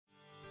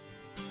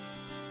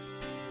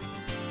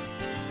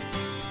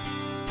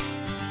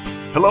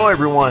Hello,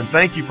 everyone.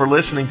 Thank you for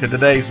listening to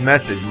today's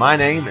message. My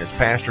name is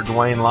Pastor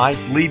Dwayne Light,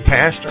 lead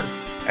pastor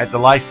at the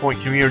Life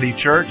Point Community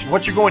Church.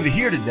 What you're going to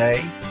hear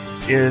today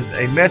is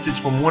a message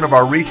from one of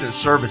our recent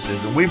services,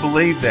 and we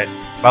believe that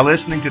by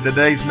listening to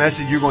today's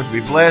message, you're going to be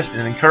blessed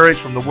and encouraged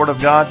from the Word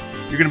of God.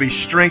 You're going to be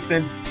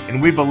strengthened,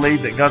 and we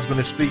believe that God's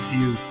going to speak to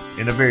you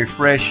in a very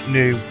fresh,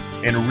 new,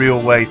 and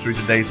real way through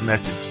today's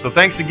message. So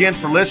thanks again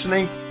for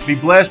listening. Be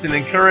blessed and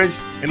encouraged,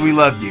 and we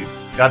love you.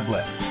 God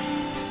bless.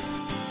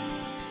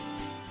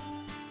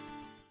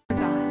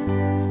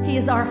 He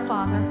is our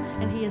Father,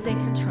 and He is in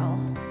control.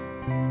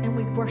 And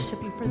we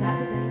worship you for that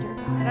today, dear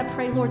God. And I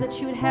pray, Lord,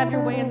 that you would have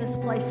your way in this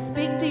place.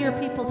 Speak to your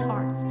people's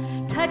hearts.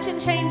 Touch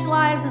and change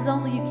lives as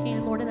only you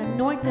can, Lord, and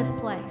anoint this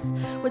place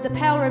with the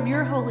power of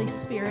your Holy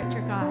Spirit,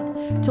 dear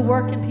God, to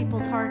work in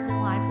people's hearts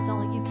and lives as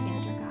only you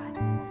can, dear God.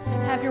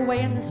 Have your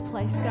way in this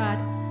place, God.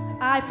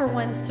 I, for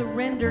one,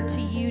 surrender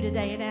to you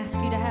today and ask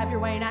you to have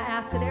your way. And I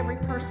ask that every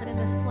person in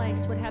this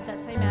place would have that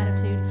same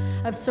attitude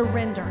of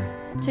surrender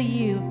to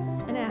you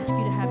and ask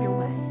you to have your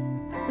way.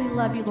 We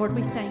love you, Lord.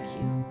 We thank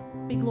you.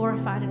 Be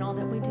glorified in all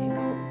that we do.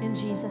 In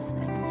Jesus'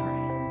 name we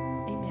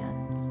pray.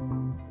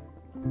 Amen.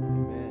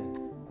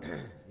 Amen.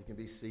 You can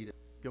be seated.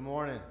 Good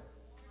morning.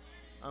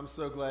 I'm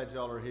so glad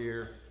y'all are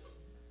here.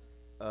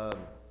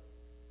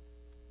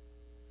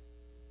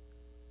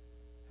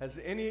 Has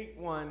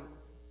anyone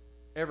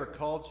ever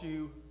called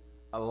you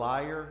a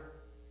liar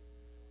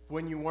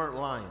when you weren't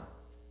lying?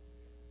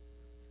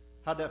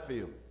 How'd that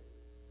feel?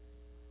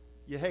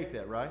 You hate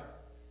that, right?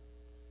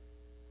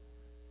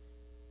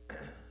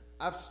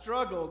 I've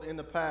struggled in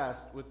the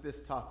past with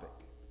this topic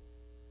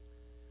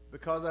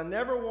because I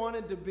never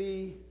wanted to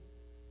be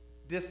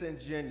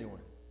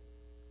disingenuous.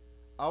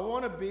 I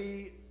want to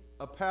be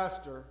a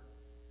pastor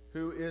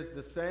who is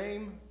the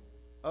same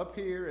up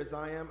here as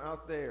I am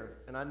out there,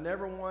 and I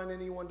never want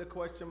anyone to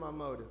question my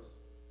motives.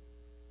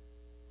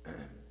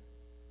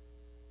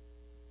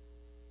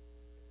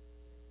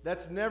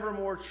 That's never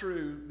more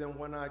true than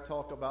when I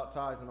talk about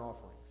tithes and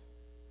offerings.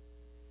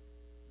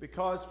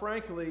 Because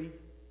frankly,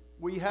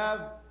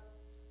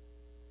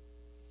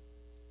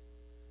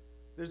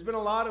 there's been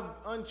a lot of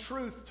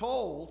untruth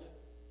told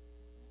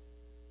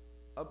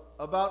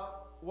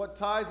about what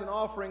tithes and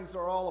offerings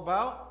are all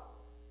about.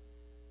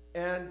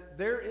 And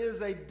there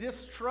is a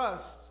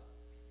distrust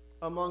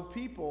among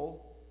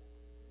people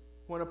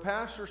when a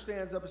pastor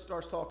stands up and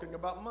starts talking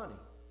about money.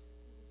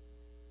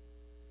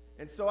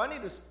 And so I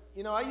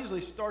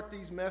usually start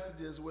these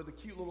messages with a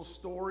cute little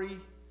story,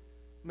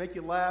 make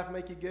you laugh,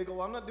 make you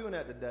giggle. I'm not doing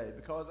that today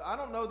because I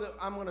don't know that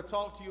I'm going to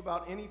talk to you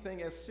about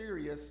anything as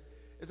serious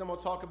as I'm going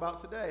to talk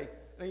about today.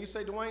 Now you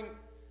say, Dwayne,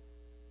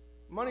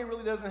 money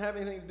really doesn't have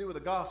anything to do with the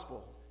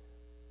gospel.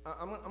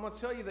 I'm going to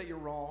tell you that you're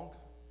wrong.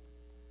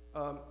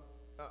 I'm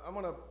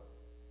going to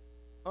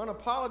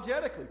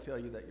unapologetically tell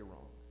you that you're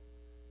wrong.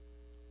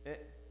 And,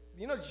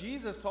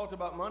 Jesus talked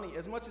about money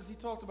as much as he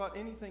talked about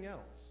anything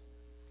else.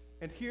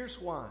 And here's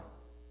why.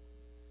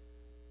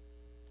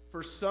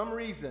 For some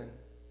reason,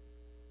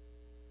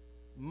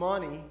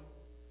 money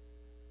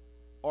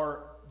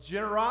or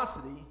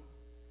generosity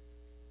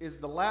is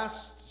the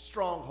last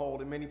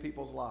stronghold in many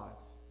people's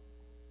lives.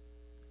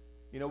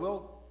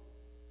 We'll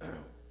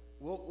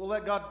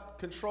let God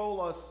control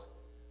us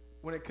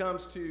when it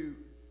comes to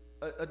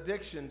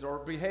addictions or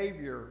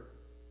behavior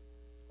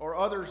or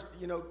others,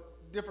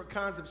 different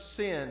kinds of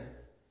sin.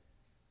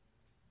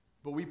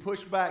 But we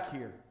push back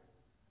here.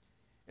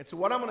 And so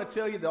what I'm going to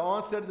tell you at the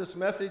onset of this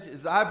message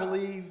is I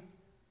believe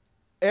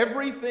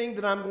everything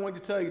that I'm going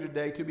to tell you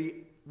today to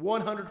be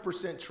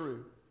 100%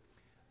 true.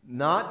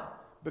 Not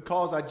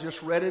because I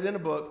just read it in a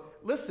book.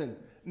 Listen,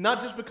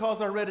 not just because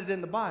I read it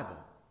in the Bible,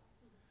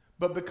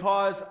 but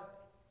because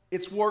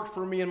it's worked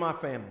for me and my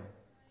family.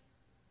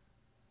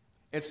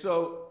 And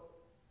so,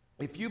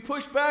 if you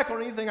push back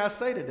on anything I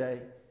say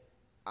today,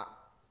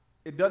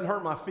 it doesn't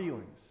hurt my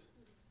feelings.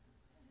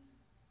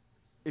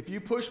 If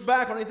you push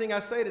back on anything I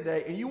say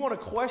today and you want to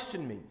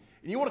question me,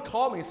 and you want to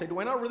call me and say,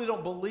 Dwayne, I really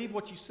don't believe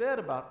what you said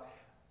about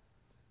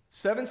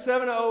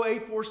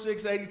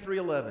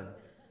 770-846-8311.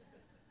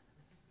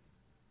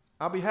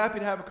 I'll be happy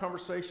to have a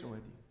conversation with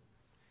you.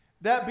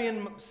 That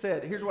being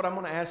said, here's what I'm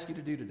going to ask you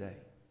to do today.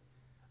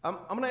 I'm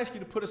going to ask you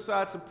to put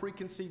aside some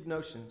preconceived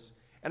notions.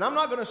 And I'm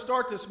not going to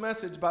start this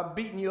message by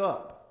beating you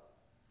up.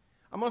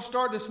 I'm going to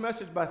start this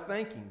message by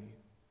thanking you.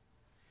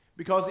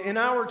 Because in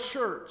our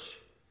church,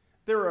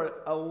 there are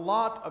a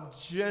lot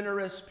of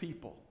generous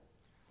people.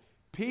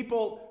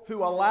 People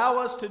who allow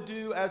us to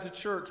do as a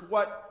church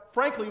what,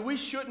 frankly, we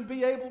shouldn't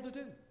be able to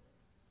do.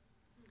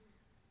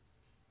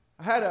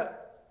 I had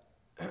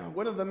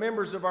one of the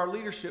members of our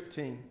leadership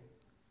team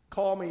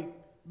called me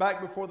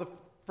back before the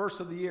first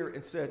of the year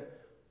and said,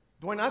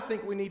 Dwayne, I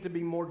think we need to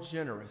be more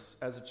generous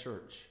as a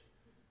church.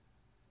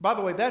 By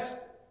the way, that's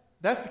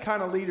the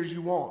kind of leaders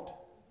you want.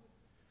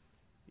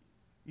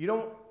 You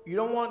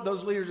don't want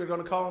those leaders that are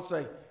going to call and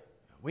say,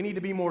 we need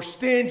to be more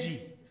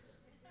stingy.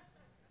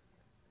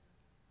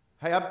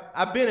 Hey,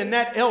 I've been in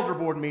that elder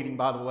board meeting,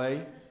 by the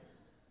way.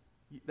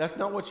 That's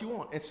not what you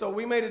want. And so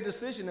we made a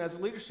decision as a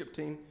leadership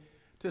team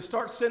to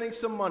start sending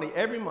some money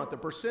every month, a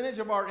percentage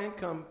of our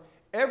income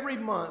every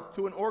month,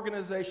 to an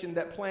organization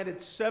that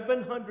planted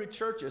 700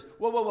 churches.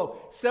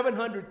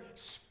 700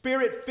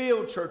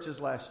 Spirit-filled churches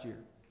last year.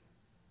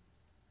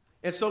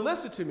 And so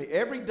listen to me.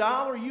 Every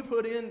dollar you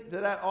put into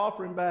that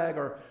offering bag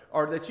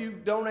or that you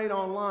donate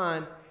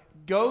online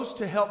goes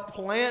to help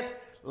plant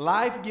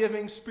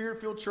life-giving,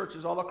 Spirit-filled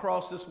churches all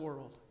across this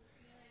world.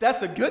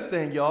 That's a good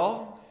thing,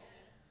 y'all.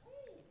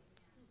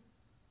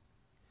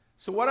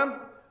 So what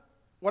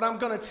I'm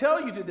going to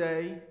tell you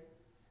today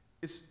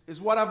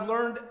is what I've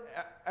learned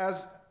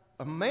as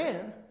a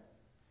man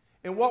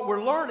and what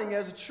we're learning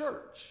as a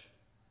church.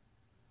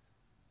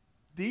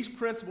 These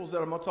principles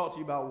that I'm going to talk to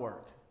you about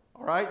work.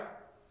 All right?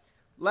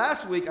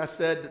 Last week I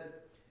said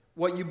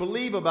what you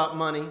believe about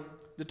money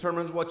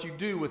determines what you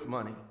do with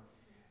money.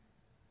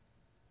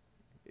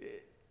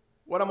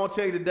 What I'm going to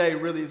tell you today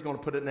really is going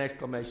to put an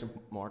exclamation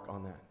mark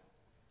on that.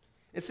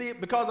 And see,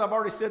 because I've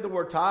already said the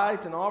word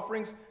tithes and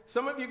offerings,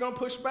 some of you are going to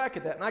push back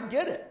at that, and I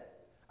get it.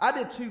 I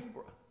did too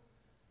for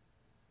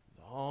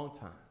a long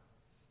time.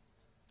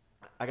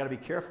 I got to be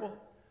careful.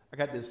 I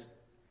got this.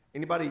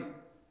 Anybody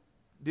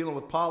dealing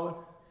with pollen?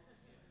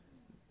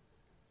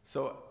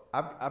 So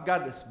I've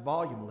got this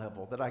volume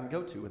level that I can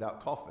go to without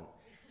coughing,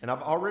 and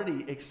I've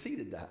already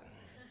exceeded that.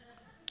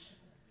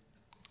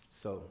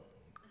 So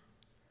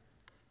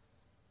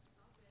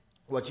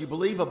what you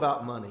believe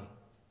about money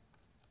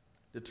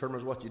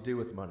determines what you do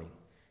with money.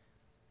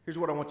 Here's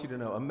what I want you to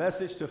know. A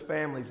message to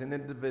families and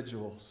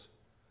individuals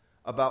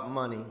about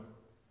money,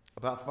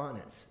 about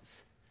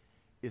finances,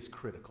 is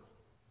critical.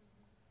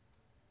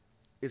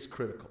 It's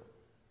critical.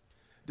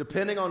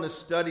 Depending on the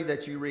study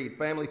that you read,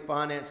 family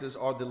finances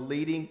are the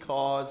leading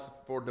cause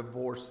for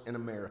divorce in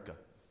America.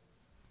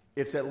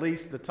 It's at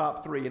least the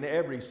top 3 in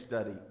every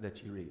study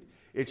that you read.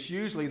 It's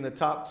usually in the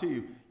top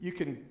 2. You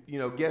can,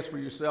 guess for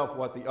yourself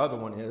what the other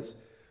one is.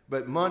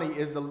 But money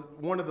is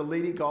one of the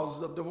leading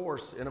causes of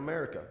divorce in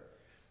America.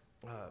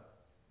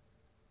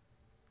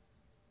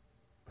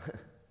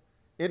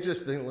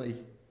 Interestingly,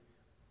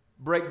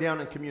 breakdown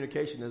in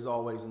communication is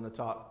always in the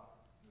top.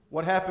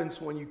 What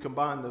happens when you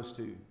combine those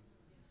two?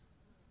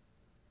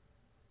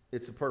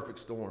 It's a perfect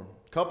storm.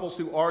 Couples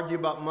who argue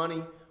about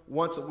money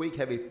once a week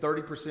have a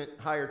 30%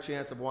 higher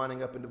chance of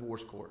winding up in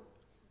divorce court.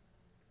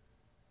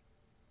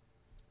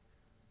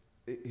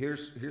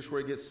 Here's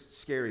where it gets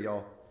scary,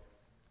 y'all.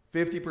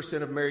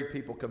 50% of married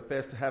people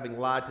confess to having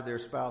lied to their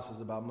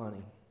spouses about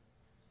money.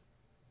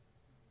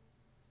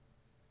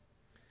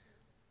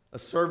 A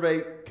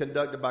survey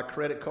conducted by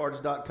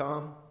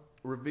creditcards.com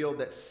revealed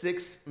that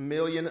 6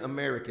 million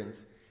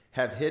Americans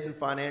have hidden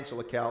financial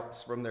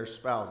accounts from their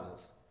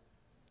spouses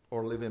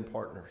or live-in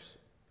partners.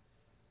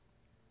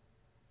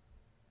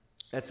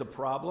 That's a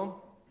problem.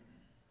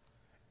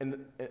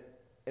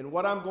 And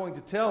what I'm going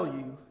to tell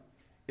you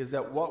is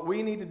that what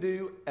we need to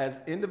do as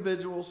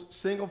individuals,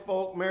 single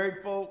folk, married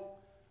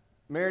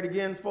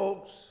again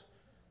folks,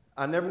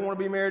 I never want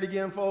to be married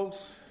again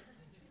folks,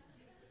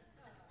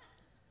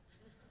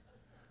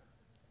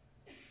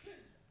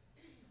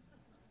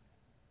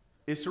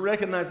 is to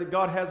recognize that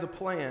God has a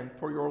plan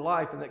for your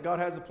life and that God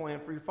has a plan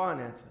for your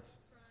finances.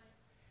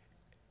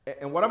 Right.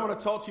 And what I'm going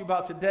to talk to you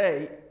about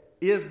today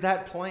is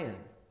that plan.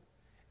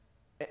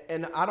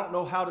 And I don't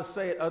know how to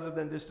say it other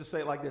than just to say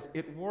it like this.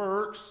 It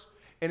works,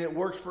 and it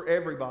works for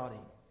everybody.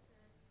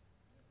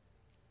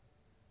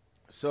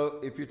 So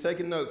if you're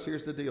taking notes,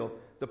 here's the deal.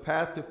 The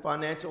path to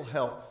financial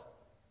health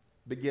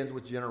begins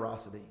with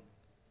generosity.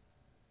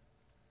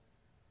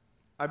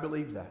 I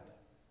believe that.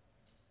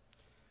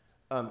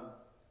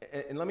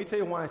 And let me tell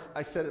you why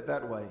I said it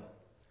that way.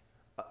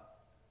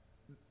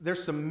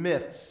 There's some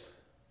myths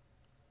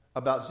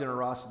about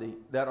generosity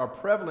that are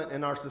prevalent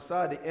in our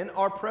society and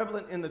are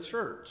prevalent in the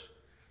church.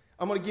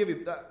 I'm going to give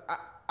you,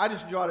 I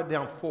just jotted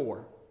down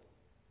 4.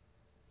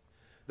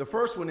 The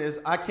first one is,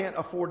 I can't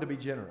afford to be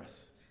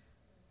generous.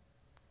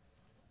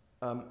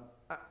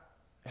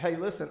 Hey,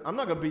 listen, I'm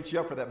not going to beat you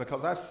up for that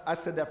because I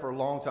said that for a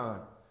long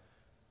time.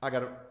 I got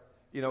to,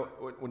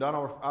 when on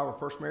our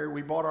first marriage,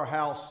 we bought our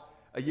house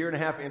a year and a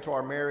half into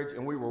our marriage,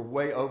 and we were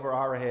way over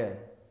our head.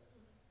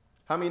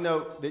 How many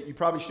know that you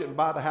probably shouldn't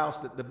buy the house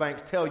that the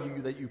banks tell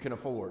you that you can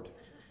afford?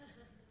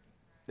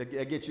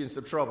 That gets you in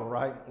some trouble,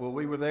 right? Well,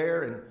 we were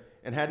there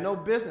and had no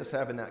business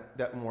having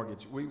that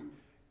mortgage.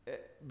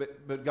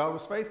 But God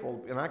was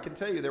faithful, and I can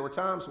tell you there were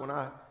times when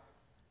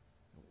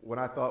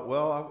I thought,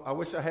 well, I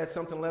wish I had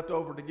something left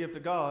over to give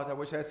to God. I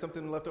wish I had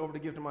something left over to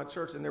give to my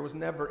church, and there was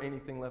never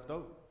anything left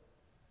over.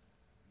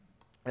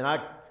 And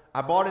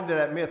I bought into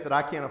that myth that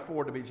I can't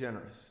afford to be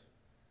generous.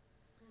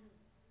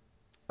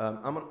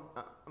 I'm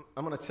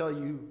going to tell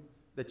you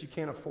that you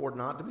can't afford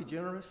not to be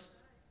generous.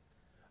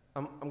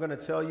 I'm going to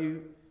tell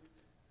you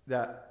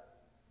that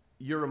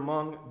you're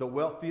among the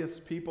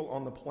wealthiest people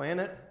on the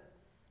planet.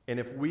 And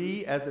if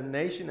we as a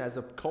nation, as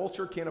a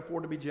culture, can't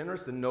afford to be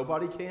generous, then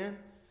nobody can.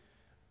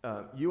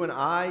 You and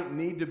I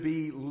need to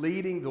be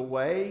leading the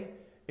way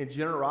in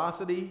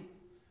generosity,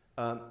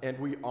 and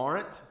we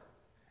aren't.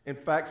 In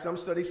fact, some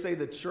studies say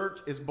the church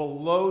is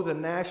below the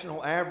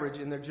national average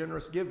in their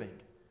generous giving.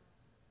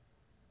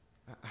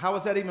 How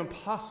is that even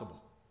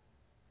possible?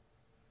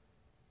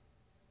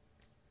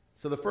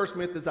 So the first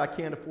myth is I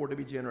can't afford to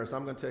be generous.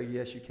 I'm going to tell you,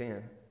 yes, you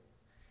can.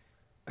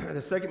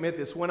 The second myth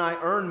is when I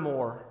earn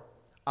more,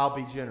 I'll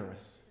be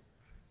generous.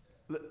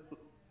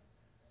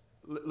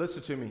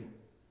 Listen to me.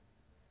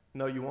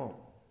 No, you won't.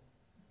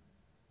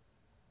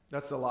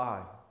 That's a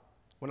lie.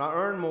 When I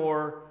earn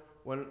more,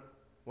 when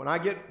I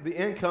get the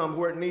income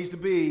where it needs to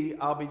be,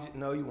 I'll be...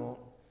 No, you won't.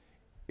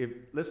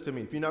 Listen to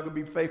me. If you're not going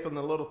to be faithful in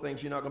the little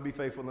things, you're not going to be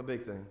faithful in the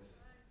big things.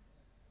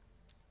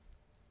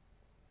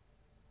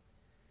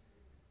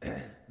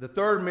 The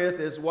third myth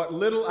is what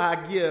little I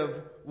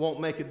give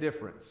won't make a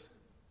difference.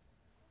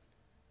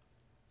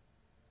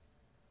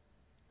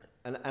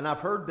 And I've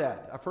heard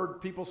that. I've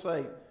heard people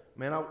say,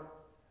 man,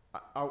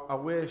 I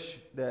wish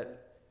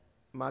that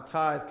my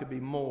tithe could be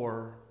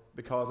more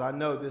because I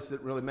know this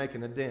isn't really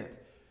making a dent.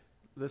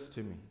 Listen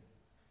to me.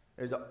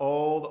 There's an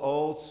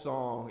old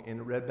song in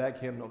the Redback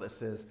hymnal that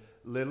says,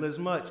 little is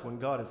much when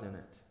God is in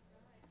it.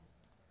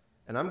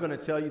 And I'm going to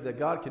tell you that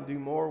God can do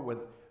more with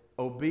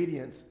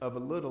obedience of a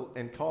little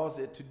and cause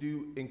it to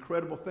do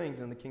incredible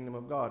things in the kingdom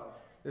of God.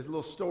 There's a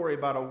little story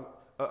about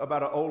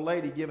an old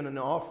lady giving an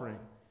offering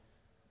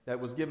that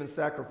was given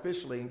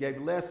sacrificially and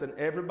gave less than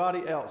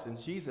everybody else.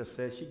 And Jesus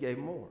says she gave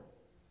more.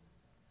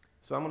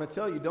 So I'm going to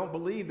tell you, don't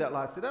believe that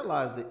lie. See, that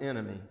lie is the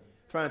enemy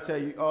trying to tell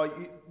you,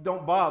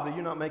 don't bother,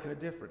 you're not making a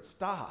difference.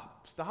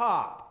 Stop.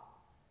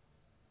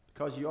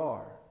 Because you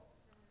are.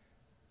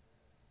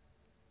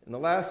 And the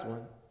last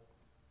one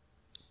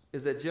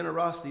is that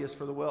generosity is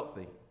for the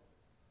wealthy.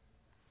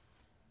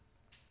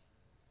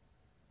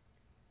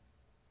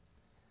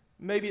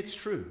 Maybe it's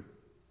true,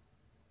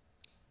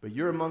 but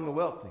you're among the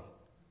wealthy.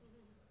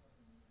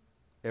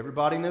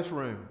 Everybody in this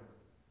room.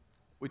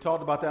 We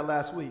talked about that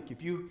last week.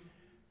 If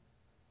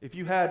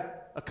you had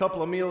a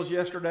couple of meals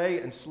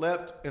yesterday and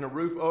slept in a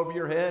roof over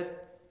your head,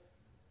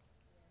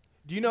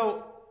 do you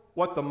know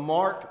what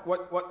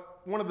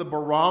what one of the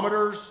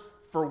barometers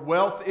for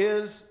wealth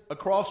is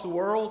across the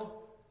world?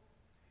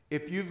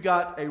 If you've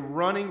got a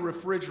running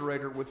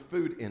refrigerator with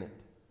food in it.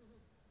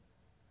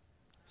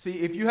 See,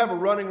 if you have a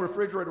running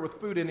refrigerator with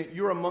food in it,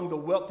 you're among the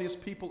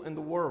wealthiest people in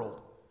the world.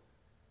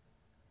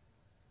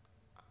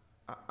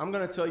 I'm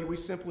going to tell you, we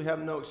simply have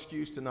no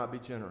excuse to not be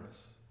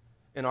generous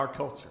in our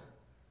culture.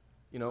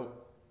 You know,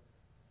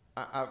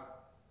 I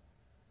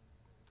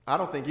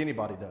don't think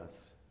anybody does.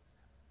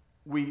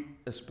 We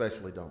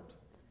especially don't.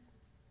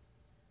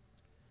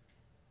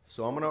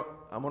 So I'm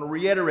going to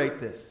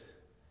reiterate this.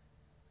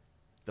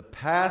 The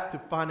path to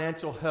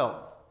financial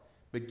health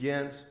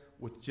begins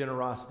with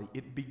generosity.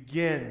 It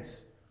begins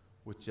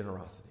with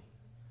generosity.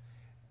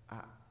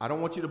 I don't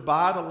want you to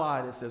buy the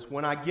lie that says,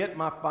 when I get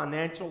my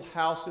financial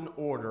house in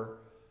order,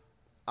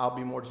 I'll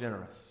be more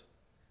generous.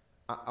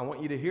 I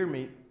want you to hear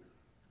me.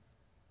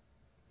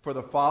 For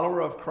the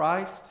follower of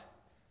Christ,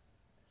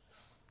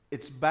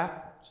 it's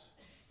backwards.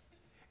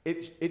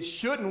 It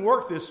shouldn't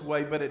work this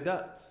way, but it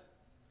does.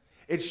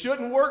 It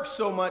shouldn't work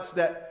so much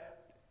that,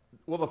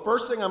 well, the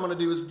first thing I'm going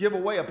to do is give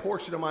away a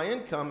portion of my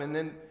income and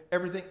then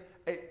everything.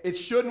 It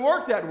shouldn't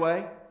work that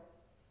way,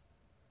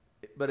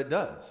 but it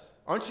does.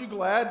 Aren't you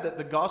glad that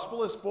the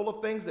gospel is full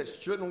of things that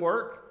shouldn't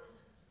work?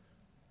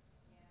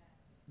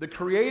 The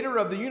creator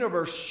of the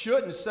universe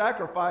shouldn't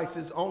sacrifice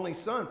his only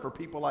son for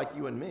people like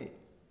you and me,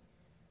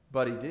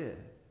 but he did.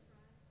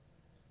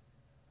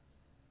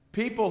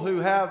 People who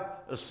have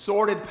a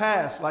sordid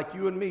past like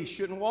you and me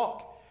shouldn't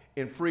walk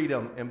in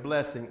freedom and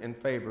blessing and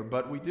favor,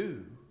 but we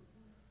do.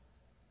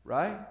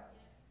 Right?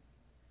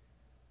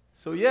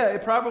 So yeah,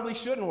 it probably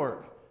shouldn't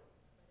work,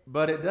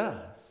 but it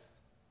does.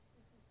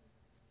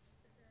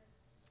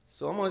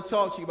 So I'm going to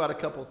talk to you about a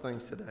couple of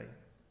things today.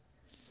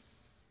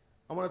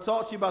 I'm going to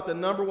talk to you about the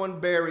number one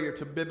barrier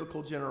to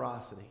biblical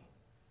generosity.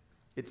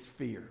 It's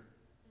fear.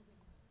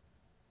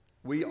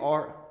 We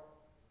are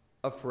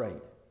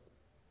afraid.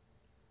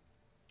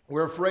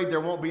 We're afraid there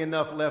won't be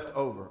enough left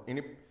over.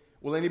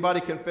 Will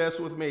anybody confess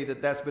with me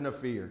that that's been a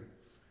fear?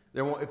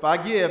 If I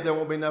give, there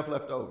won't be enough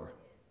left over.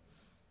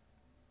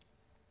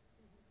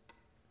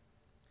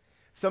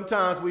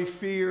 Sometimes we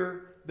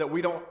fear that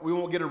we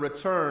won't get a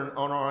return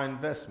on our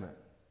investment.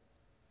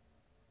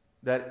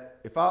 That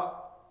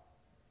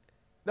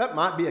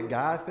might be a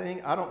guy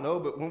thing, I don't know,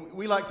 but when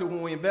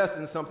we invest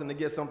in something to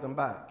get something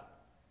back.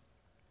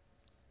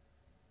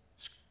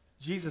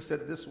 Jesus said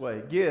it this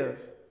way, give,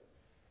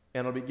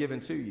 and it'll be given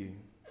to you.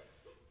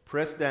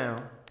 Pressed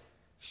down,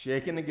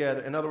 shaken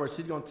together. In other words,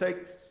 he's going to take,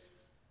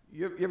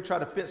 you ever try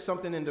to fit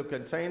something into a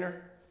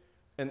container,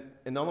 and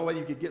the only way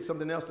you could get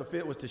something else to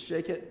fit was to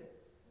shake it?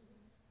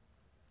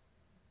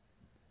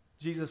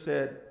 Jesus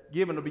said,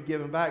 give, and it'll be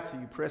given back to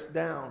you. Pressed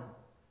down,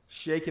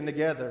 shaken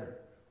together,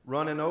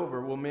 running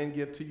over, will men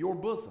give to your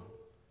bosom.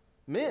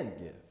 Men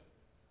give.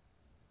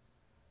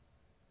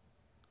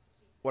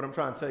 What I'm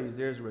trying to tell you is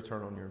there's a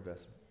return on your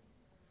investment.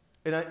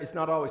 And it's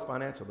not always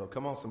financial, though.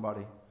 Come on,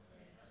 somebody.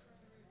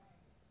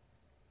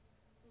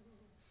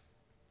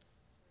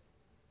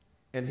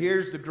 And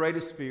here's the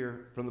greatest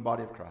fear from the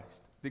body of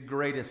Christ. The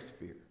greatest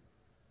fear.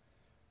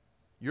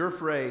 You're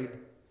afraid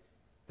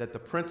that the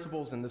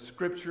principles and the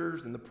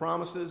scriptures and the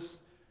promises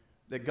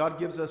that God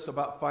gives us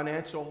about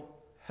financial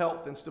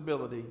health and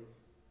stability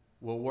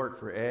will work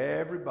for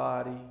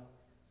everybody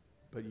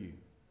but you.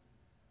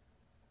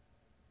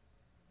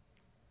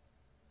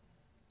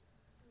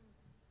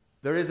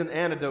 There is an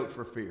antidote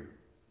for fear.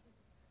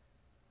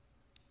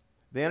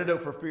 The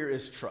antidote for fear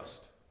is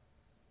trust.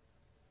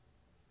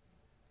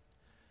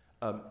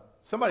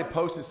 Somebody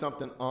posted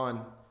something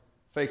on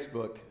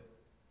Facebook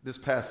this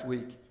past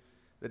week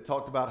that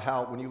talked about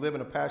how when you live in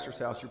a pastor's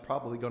house, you're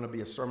probably going to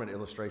be a sermon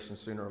illustration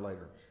sooner or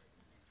later.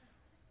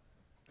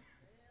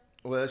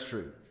 Well, that's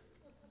true.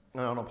 I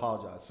don't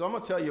apologize. So I'm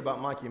going to tell you about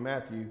Mikey and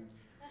Matthew.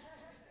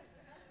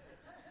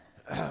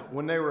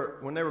 When they were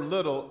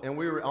little and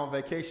we were on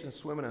vacation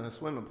swimming in a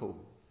swimming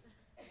pool.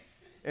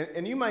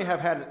 And you may have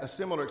had a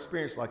similar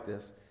experience like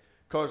this,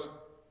 because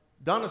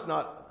Donna's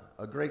not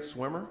a great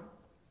swimmer.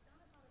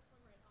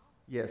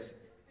 Yes,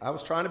 I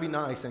was trying to be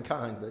nice and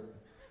kind, but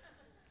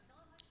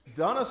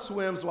Donna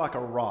swims like a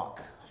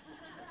rock.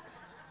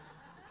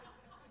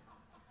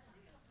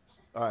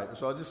 All right,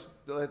 so I'll just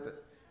let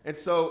that. And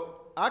so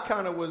I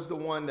kind of was the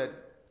one that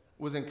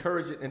was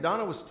encouraging, and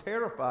Donna was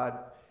terrified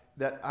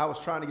that I was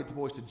trying to get the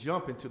boys to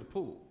jump into the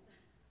pool.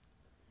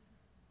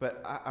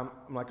 But I'm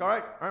like, all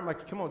right,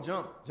 Mikey, come on,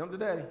 jump to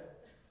Daddy.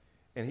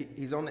 And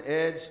he's on the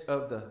edge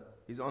of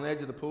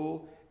the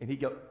pool, and he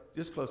got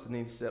just close to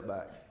need to step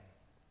back.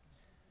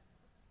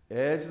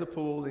 Edge of the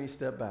pool, then he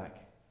stepped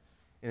back.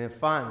 And then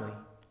finally,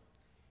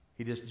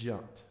 he just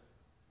jumped.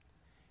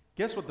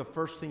 Guess what the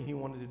first thing he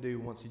wanted to do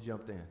once he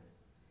jumped in?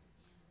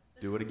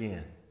 Do it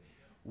again.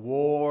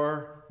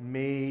 Wore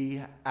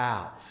me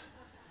out.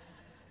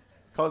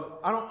 Because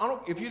I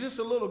don't. If you're just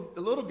a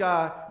little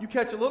guy, you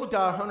catch a little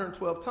guy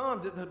 112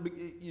 times,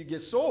 you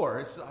get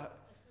sore.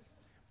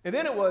 And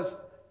then it was,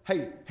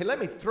 hey, let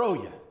me throw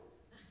you.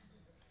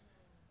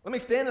 Let me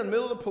stand in the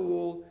middle of the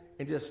pool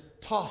and just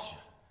toss you.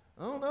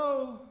 Oh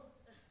no.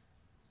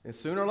 And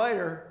sooner or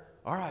later,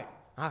 all right,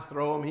 I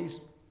throw him. He's,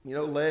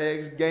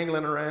 legs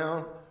gangling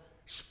around.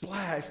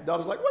 Splash.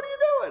 Daughter's like, what are you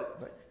doing?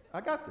 Like, I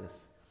got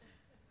this.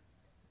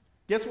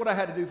 Guess what I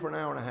had to do for an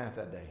hour and a half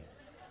that day?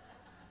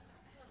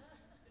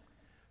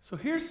 So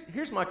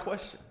here's my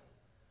question.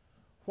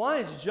 Why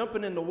is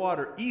jumping in the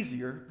water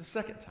easier the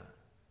second time?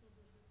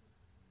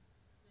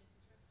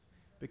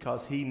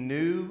 Because he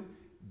knew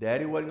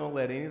Daddy wasn't going to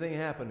let anything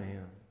happen to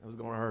him that was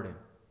going to hurt him.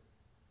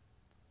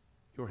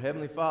 Your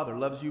Heavenly Father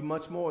loves you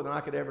much more than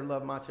I could ever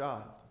love my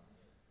child.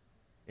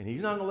 And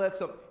He's not going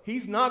to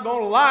He's not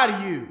going to lie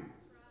to you.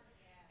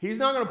 He's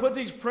not going to put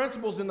these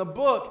principles in the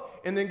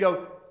book and then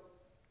go,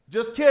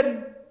 just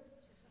kidding.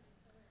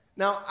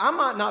 Now, I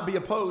might not be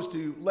opposed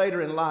to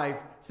later in life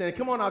saying,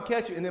 come on, I'll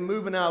catch you, and then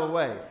moving out of the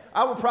way.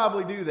 I would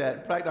probably do that.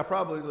 In fact, I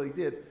probably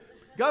did.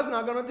 God's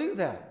not going to do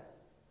that.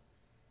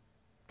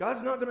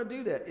 God's not going to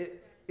do that.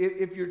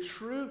 If you're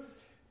true,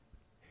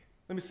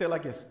 let me say it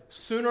like this.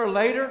 Sooner or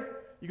later,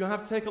 you're going to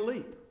have to take a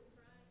leap.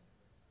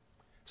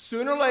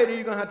 Sooner or later,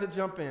 you're going to have to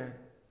jump in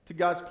to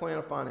God's plan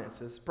of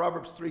finances.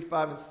 Proverbs 3,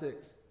 5, and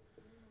 6.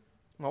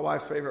 My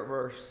wife's favorite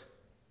verse.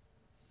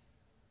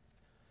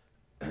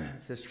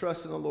 It says,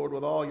 trust in the Lord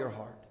with all your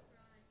heart.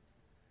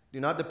 Do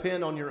not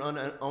depend on your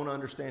own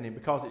understanding,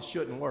 because it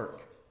shouldn't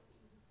work.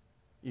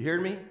 You hear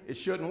me? It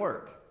shouldn't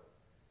work.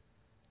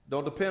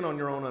 Don't depend on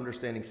your own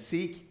understanding.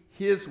 Seek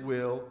His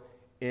will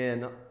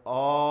in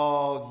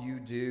all you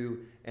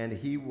do, and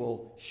He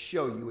will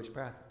show you which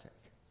path to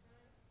take.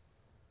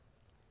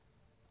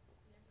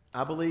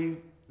 I believe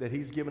that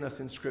He's given us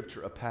in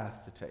Scripture a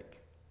path to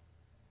take.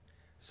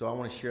 So I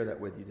want to share that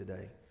with you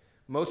today.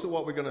 Most of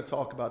what we're going to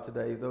talk about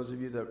today, those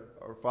of you that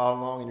are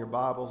following along in your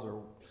Bibles,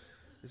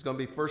 it's going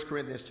to be 1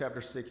 Corinthians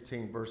chapter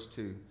 16, verse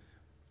 2.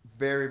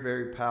 Very,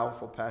 very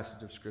powerful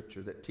passage of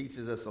Scripture that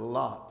teaches us a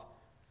lot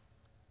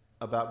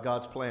about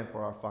God's plan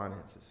for our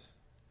finances.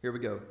 Here we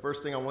go.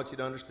 First thing I want you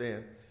to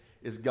understand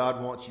is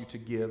God wants you to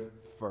give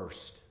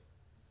first.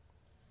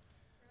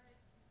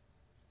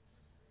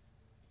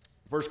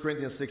 1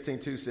 Corinthians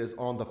 16:2 says,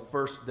 on the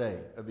first day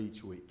of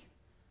each week.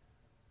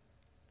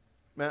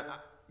 Man,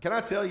 can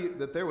I tell you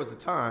that there was a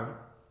time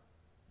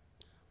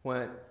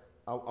when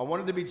I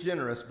wanted to be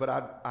generous, but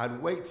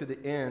I'd wait to the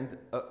end.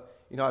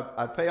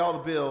 I'd pay all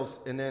the bills,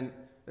 and then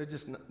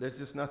there's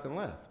just nothing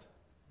left.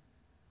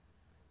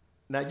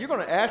 Now, you're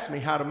going to ask me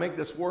how to make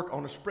this work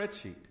on a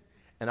spreadsheet,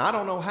 and I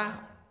don't know how.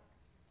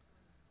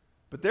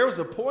 But there was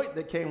a point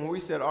that came where we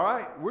said, all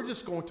right, we're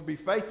just going to be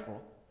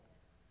faithful,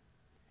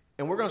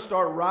 and we're going to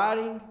start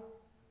writing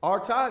our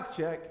tithe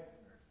check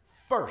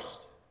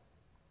first.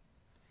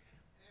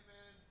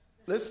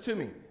 Listen to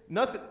me.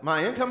 Nothing.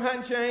 My income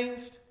hadn't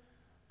changed.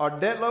 Our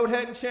debt load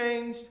hadn't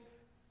changed.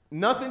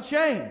 Nothing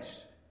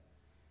changed.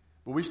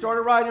 But we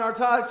started writing our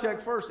tithe check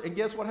first, and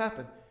guess what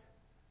happened?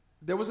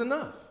 There was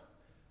enough.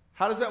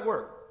 How does that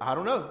work? I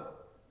don't know.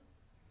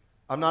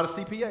 I'm not a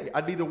CPA.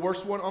 I'd be the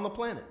worst one on the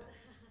planet.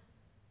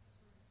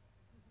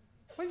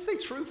 What do you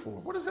say true for?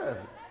 What is that?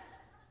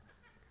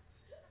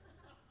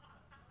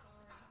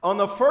 On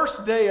the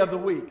first day of the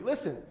week.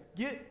 Listen,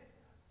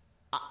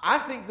 I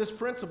think this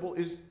principle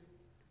is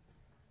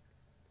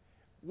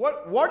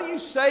What are you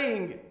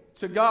saying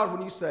to God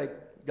when you say,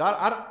 God,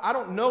 I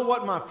don't know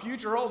what my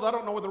future holds. I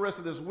don't know what the rest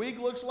of this week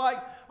looks like.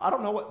 I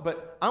don't know what,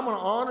 but I'm going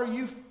to honor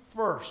you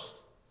first.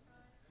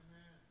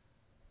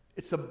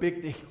 It's a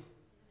big deal.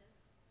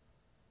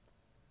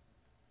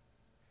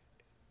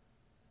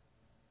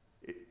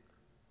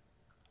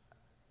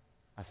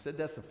 I said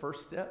that's the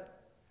first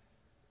step.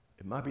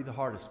 It might be the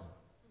hardest one.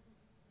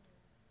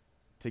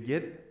 To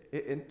get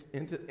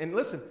into, and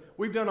listen,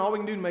 we've done all we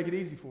can do to make it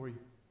easy for you.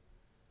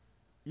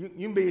 You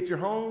can be at your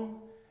home,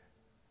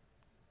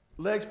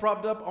 legs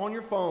propped up on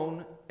your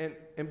phone,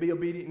 and be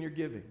obedient in your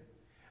giving.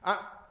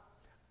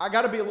 I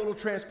got to be a little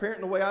transparent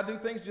in the way I do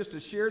things just to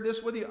share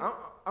this with you.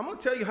 I'm going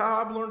to tell you how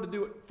I've learned to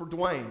do it for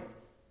Dwayne.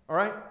 All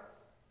right?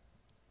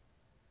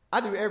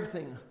 I do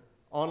everything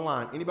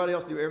online. Anybody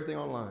else do everything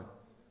online?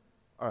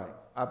 All right.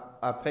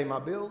 I pay my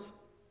bills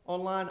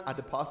online. I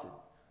deposit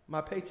my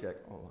paycheck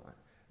online.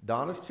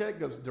 Donna's check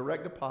goes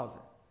direct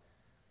deposit.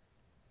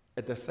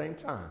 At the same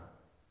time,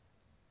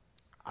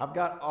 I've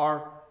got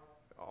on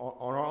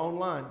our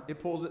online, it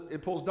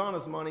pulls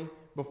Donna's money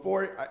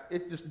before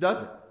it just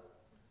does it.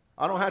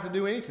 I don't have to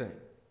do anything.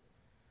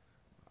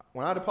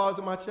 When I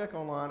deposit my check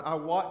online, I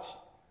watch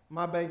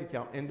my bank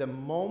account. And the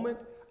moment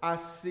I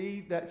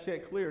see that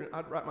check clear,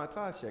 I write my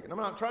tithe check. And I'm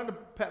not trying to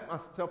pat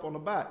myself on the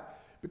back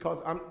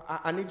because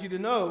I need you to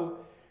know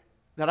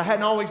that I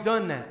hadn't always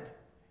done that.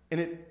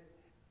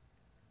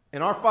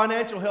 And our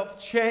financial health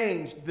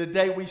changed the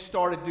day we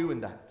started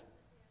doing that.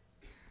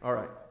 All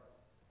right.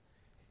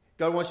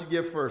 God wants you to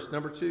give first.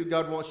 Number 2,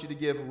 God wants you to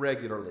give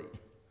regularly.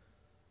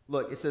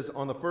 Look, it says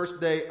on the first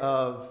day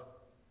of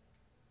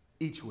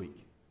each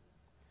week.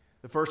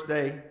 The first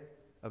day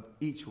of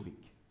each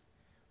week.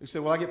 You say,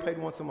 well, I get paid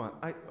once a month.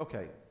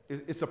 Okay,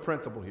 it's a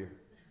principle here.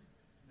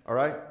 All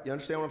right? You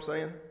understand what I'm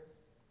saying?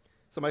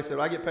 Somebody said,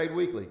 well, I get paid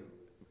weekly.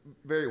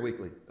 Very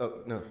weekly. Oh,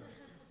 no.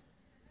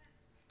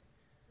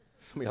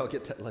 Some of y'all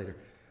get that later.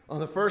 On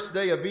the first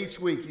day of each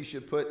week, you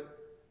should put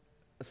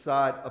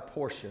aside a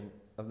portion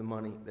of the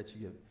money that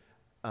you give.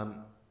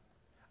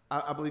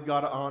 I believe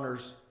God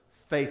honors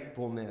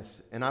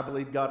faithfulness, and I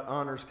believe God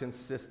honors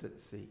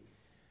consistency.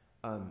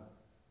 I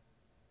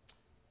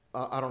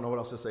don't know what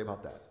else to say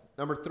about that.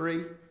 Number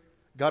 3,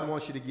 God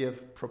wants you to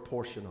give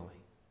proportionally.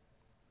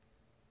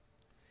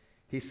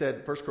 He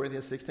said, 1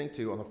 Corinthians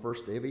 16:2, on the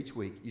first day of each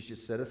week, you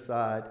should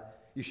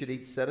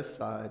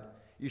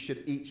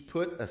each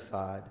put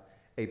aside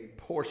a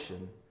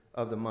portion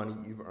of the money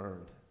you've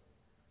earned.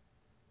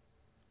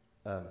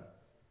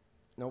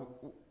 Now,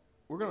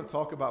 we're going to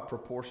talk about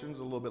proportions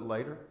a little bit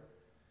later.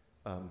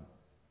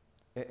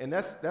 And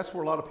that's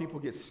where a lot of people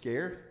get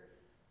scared.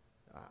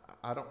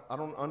 I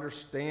don't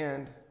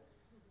understand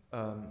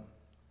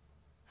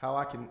how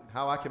I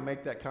can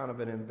make that kind of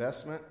an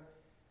investment.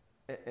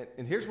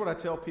 And here's what I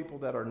tell people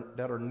that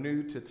are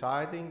new to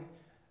tithing.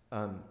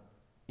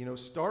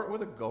 Start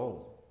with a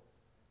goal.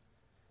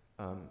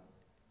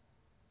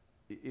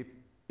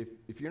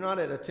 If you're not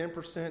at a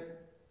 10%,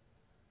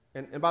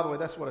 and by the way,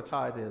 that's what a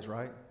tithe is,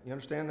 right? You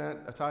understand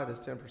that? A tithe is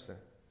 10%.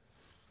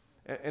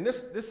 And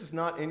this is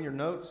not in your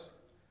notes,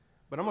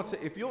 but I'm going to say,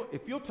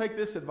 if you'll take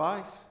this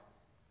advice,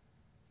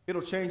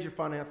 it'll change your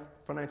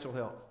financial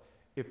health.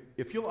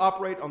 If you'll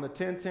operate on the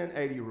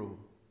 10-10-80 rule,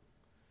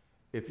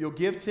 if you'll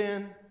give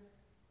 10,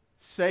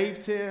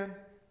 save 10,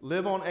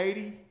 live on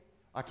 80,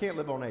 I can't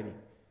live on 80.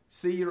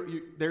 See,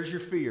 there's your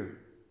fear.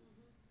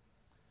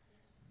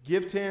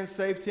 Give 10,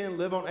 save 10,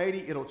 live on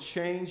 80, it'll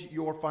change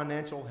your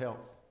financial health.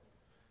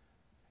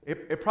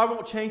 It probably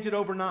won't change it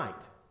overnight.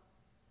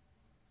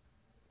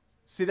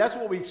 See, that's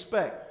what we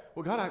expect.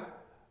 Well, God,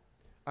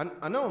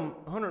 I know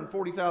I'm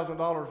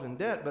 $140,000 in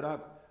debt, but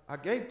I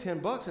gave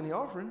 $10 in the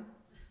offering.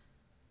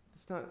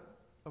 It's not,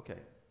 okay.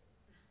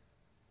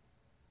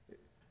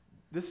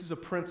 This is a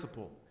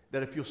principle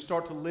that if you'll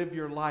start to live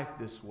your life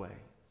this way,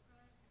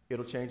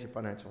 it'll change your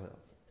financial health.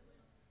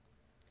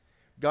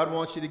 God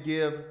wants you to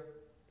give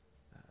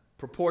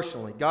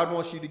proportionally. God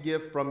wants you to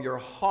give from your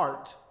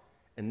heart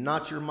and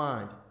not your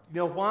mind. You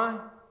know why?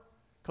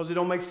 Because it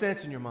don't make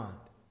sense in your mind.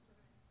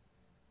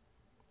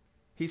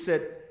 He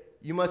said,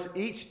 you must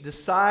each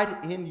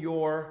decide in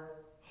your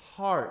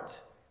heart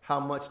how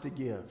much to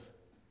give.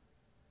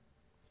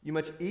 You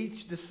must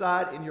each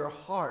decide in your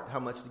heart how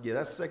much to give.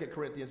 That's 2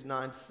 Corinthians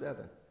 9:7.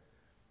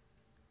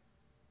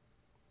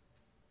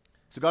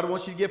 So God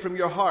wants you to give from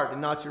your heart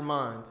and not your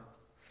mind.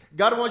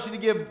 God wants you to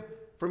give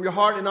from your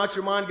heart and not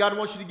your mind. God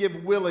wants you to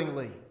give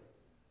willingly.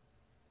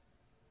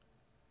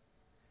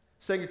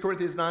 2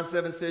 Corinthians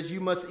 9:7 says,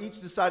 you must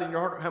each decide in your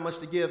heart how much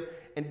to give,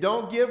 and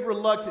don't give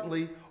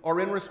reluctantly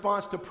or in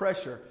response to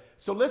pressure.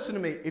 So listen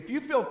to me. If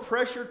you feel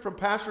pressured from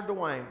Pastor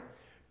Dwayne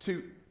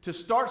to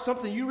start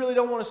something you really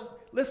don't want to,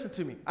 listen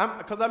to me,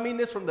 because I mean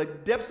this from the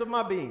depths of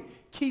my being.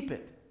 Keep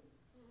it.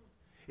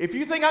 If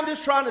you think I'm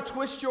just trying to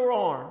twist your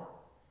arm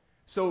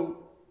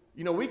so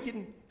we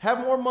can have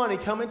more money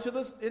come into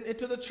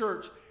the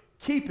church,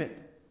 keep it.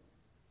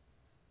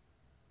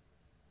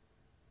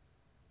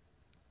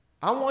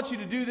 I want you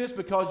to do this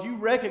because you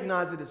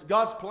recognize that it's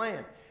God's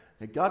plan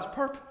and God's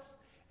purpose.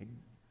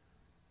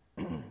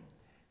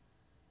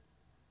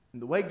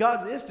 And the way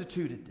God's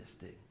instituted this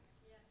thing.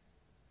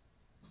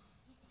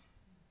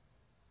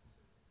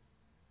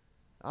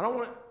 I don't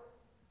want to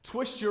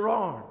twist your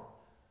arm.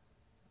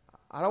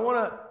 I don't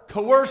want to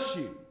coerce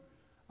you.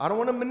 I don't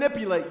want to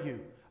manipulate you.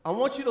 I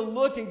want you to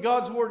look in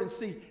God's Word and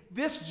see,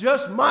 this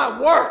just might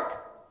work.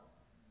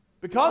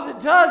 Because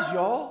it does,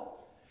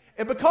 y'all.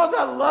 And because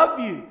I love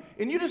you.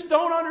 And you just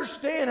don't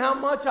understand how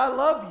much I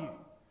love you.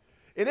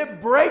 And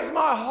it breaks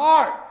my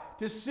heart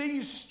to see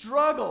you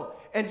struggle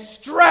and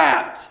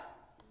strapped.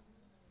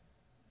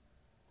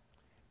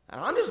 And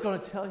I'm just going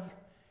to tell you,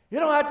 you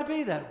don't have to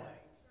be that way.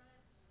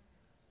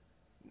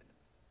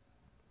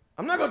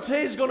 I'm not going to tell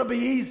you it's going to be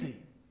easy.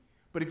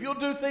 But if you'll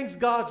do things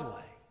God's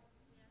way,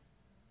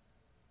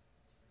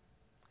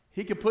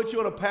 He can put you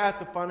on a path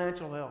to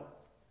financial help.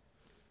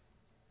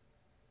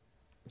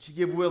 And you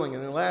give willing.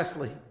 And then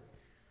lastly,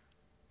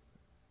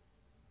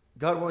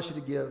 God wants you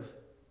to give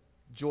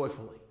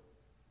joyfully.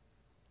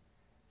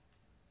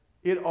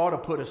 It ought to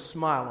put a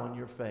smile on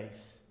your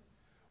face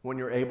when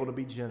you're able to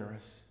be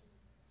generous.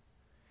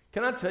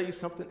 Can I tell you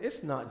something?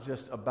 It's not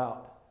just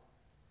about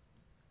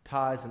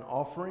tithes and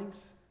offerings.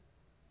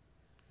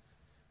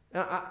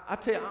 And I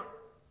tell you,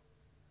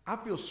 I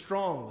feel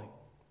strongly.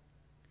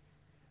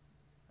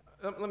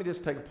 Let me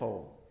just take a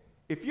poll.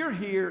 If you're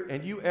here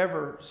and you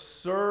ever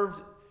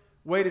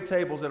waited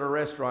tables at a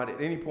restaurant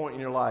at any point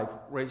in your life,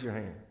 raise your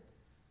hand.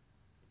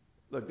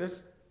 Look,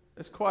 there's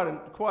quite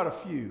a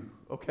few,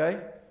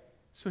 okay?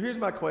 So here's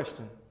my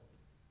question.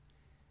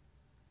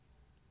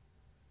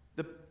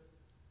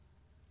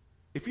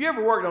 If you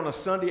ever worked on a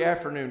Sunday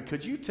afternoon,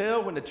 could you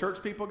tell when the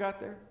church people got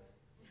there?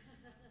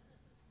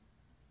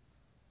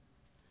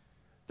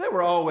 They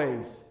were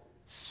always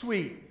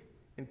sweet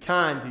and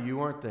kind to you,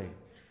 weren't they?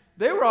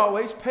 They were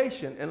always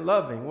patient and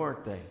loving,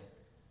 weren't they?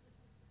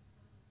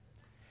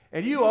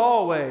 And you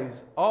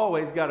always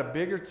got a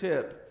bigger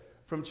tip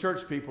from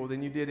church people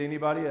than you did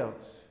anybody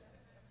else.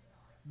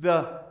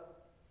 The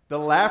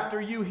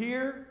laughter you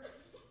hear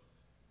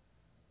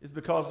is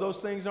because those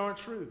things aren't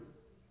true.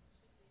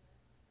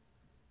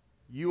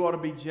 You ought to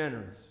be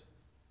generous.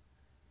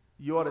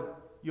 You ought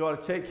to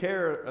take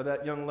care of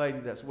that young lady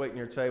that's waiting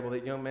your table,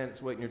 that young man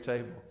that's waiting your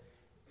table.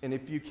 And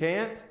if you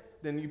can't,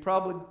 then you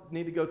probably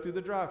need to go through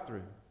the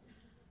drive-thru.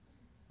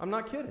 I'm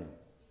not kidding.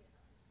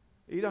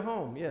 Eat at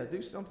home. Yeah,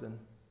 do something.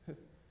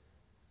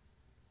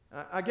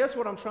 I guess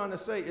what I'm trying to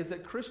say is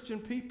that Christian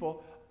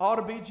people ought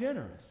to be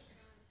generous.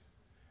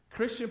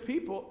 Christian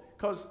people,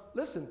 because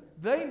listen,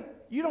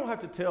 you don't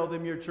have to tell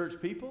them you're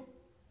church people.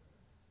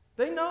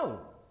 They know.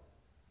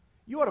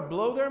 You ought to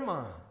blow their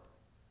mind.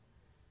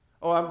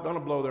 Oh, I'm going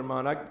to blow their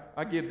mind.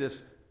 I give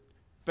this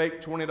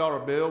fake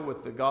 $20 bill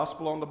with the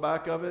gospel on the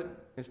back of it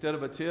instead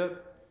of a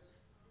tip.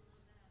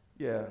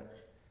 Yeah.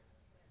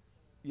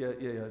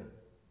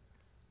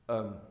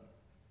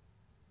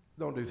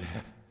 Don't do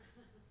that.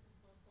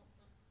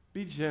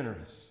 Be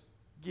generous.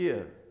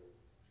 Give.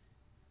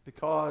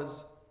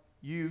 Because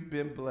you've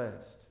been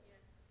blessed.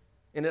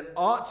 And it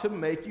ought to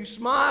make you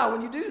smile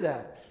when you do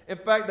that. In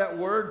fact, that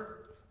word,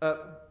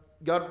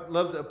 God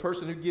loves a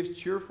person who gives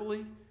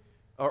cheerfully,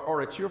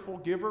 or a cheerful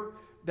giver.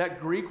 That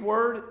Greek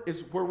word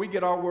is where we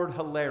get our word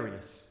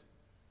hilarious.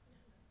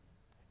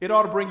 It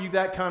ought to bring you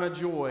that kind of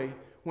joy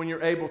when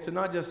you're able to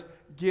not just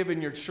give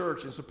in your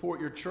church and support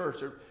your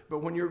church, but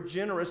when you're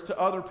generous to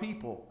other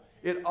people.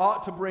 It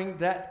ought to bring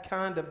that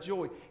kind of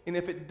joy. And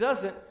if it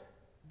doesn't,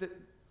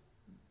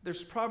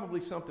 there's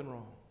probably something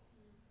wrong.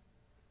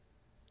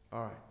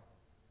 All right.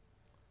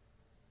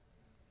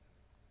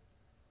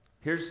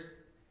 Here's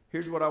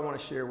what I want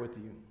to share with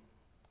you.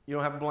 You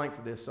don't have a blank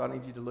for this, so I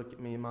need you to look at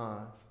me in my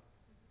eyes.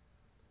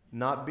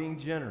 Not being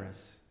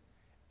generous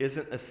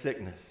isn't a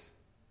sickness.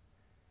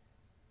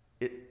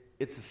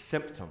 It's a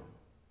symptom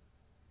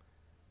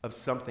of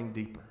something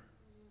deeper.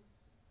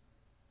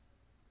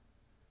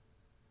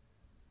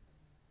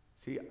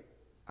 See,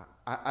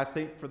 I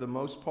think for the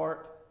most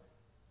part,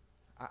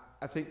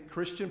 I think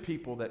Christian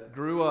people that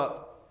grew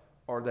up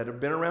or that have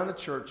been around the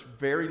church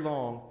very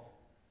long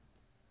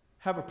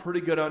have a pretty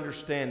good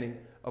understanding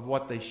of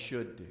what they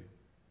should do.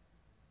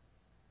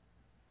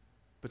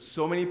 But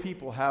so many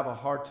people have a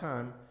hard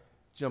time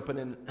jumping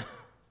in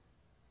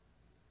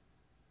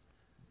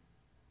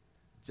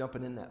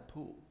that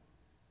pool.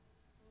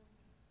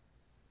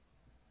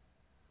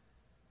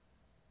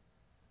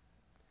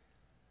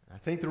 I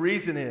think the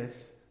reason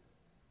is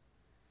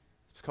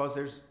because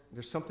there's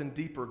something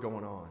deeper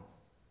going on.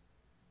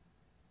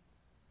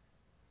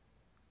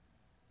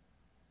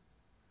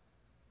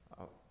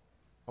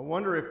 I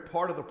wonder if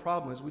part of the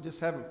problem is we just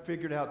haven't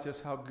figured out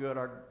just how good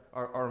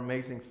our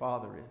amazing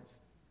Father is.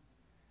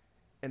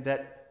 And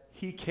that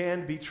He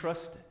can be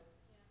trusted.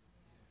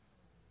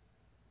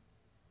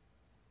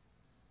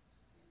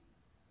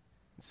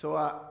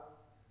 So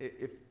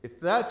if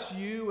that's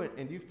you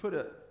and you've put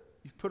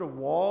a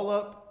wall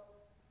up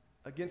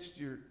against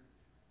your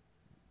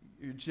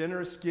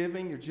generous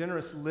giving, your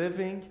generous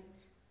living,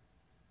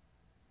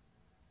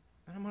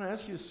 and I'm going to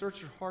ask you to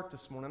search your heart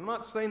this morning. I'm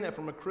not saying that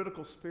from a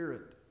critical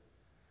spirit.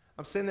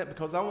 I'm saying that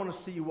because I want to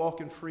see you walk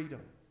in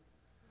freedom.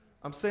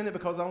 I'm saying it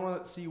because I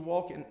want to see you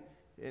walk in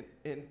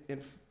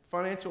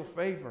financial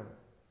favor.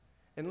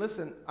 And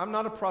listen, I'm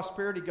not a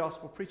prosperity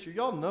gospel preacher.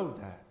 Y'all know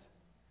that.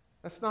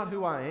 That's not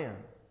who I am.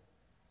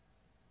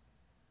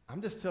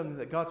 I'm just telling you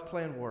that God's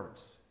plan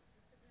works.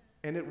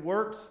 And it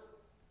works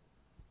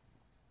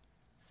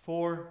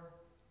for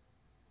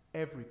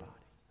everybody.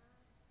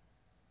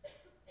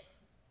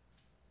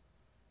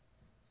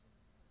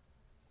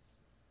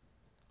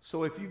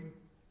 So if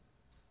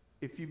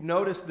you've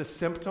noticed the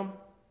symptom,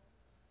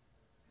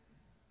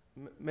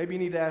 maybe you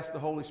need to ask the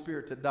Holy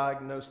Spirit to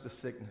diagnose the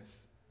sickness.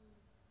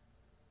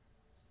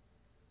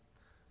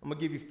 I'm going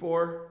to give you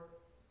four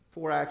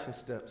action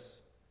steps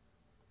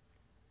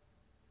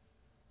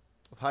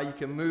of how you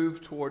can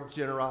move toward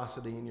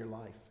generosity in your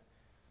life.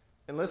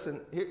 And listen,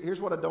 here's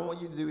what I don't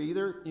want you to do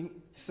either.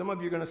 Some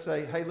of you are going to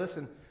say, hey,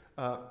 listen,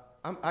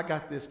 I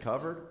got this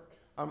covered.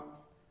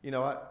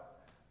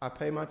 I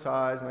pay my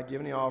tithes and I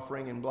give an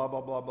offering and blah,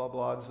 blah, blah, blah,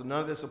 blah. So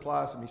none of this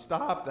applies to me.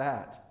 Stop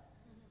that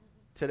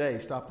today.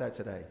 Stop that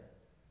today.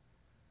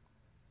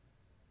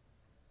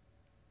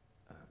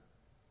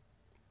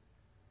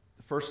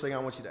 The first thing I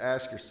want you to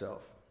ask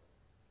yourself,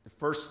 the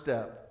first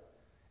step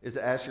is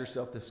to ask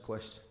yourself this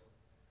question.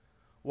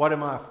 What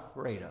am I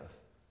afraid of?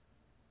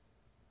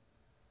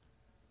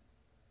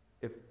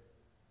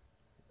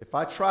 If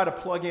I try to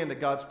plug into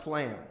God's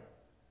plan,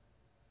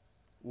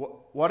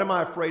 what am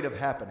I afraid of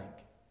happening?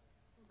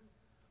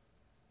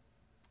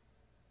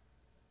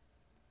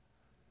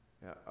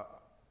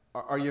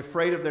 Are you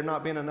afraid of there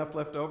not being enough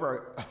left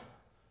over?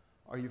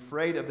 Are you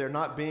afraid of there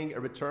not being a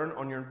return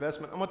on your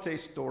investment? I'm going to tell you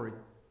a story.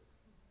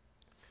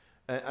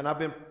 And I've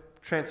been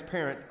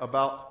transparent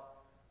about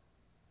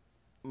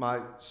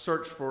my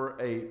search for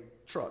a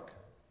truck.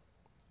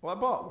 Well, I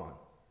bought one.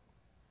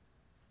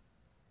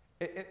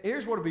 And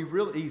here's what would be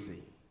real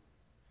easy.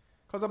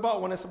 Because I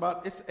bought one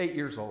it's 8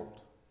 years old.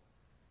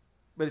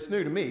 But it's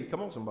new to me.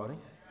 Come on, somebody.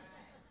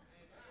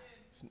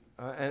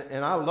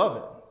 And I love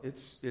it.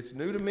 It's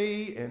new to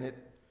me, and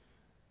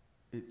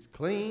it's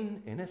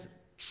clean, and it's a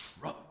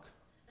truck.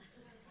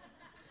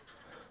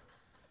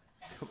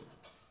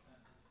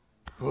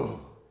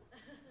 Oh.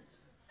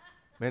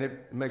 Man,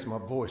 it makes my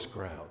voice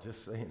growl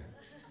just saying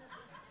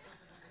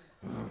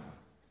it.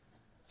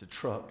 It's a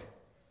truck.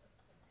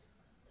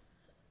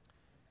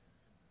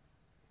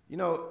 You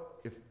know,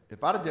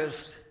 if I'd have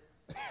just...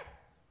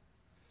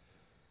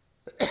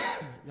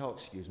 Y'all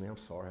excuse me, I'm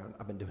sorry.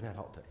 I've been doing that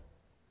all day.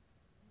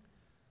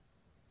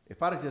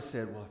 If I'd have just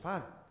said, well,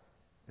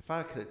 if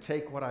I could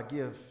take what I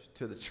give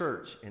to the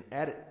church and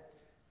add it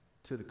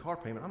to the car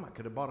payment, I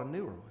could have bought a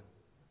newer one.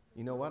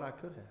 You know what? I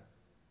could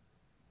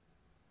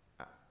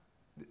have.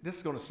 This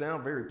is going to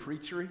sound very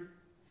preachery,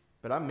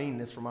 but I mean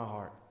this from my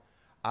heart.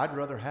 I'd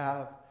rather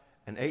have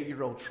an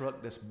 8-year-old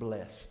truck that's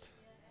blessed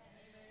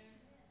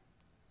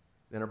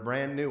than a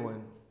brand new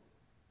one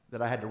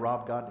that I had to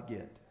rob God to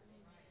get.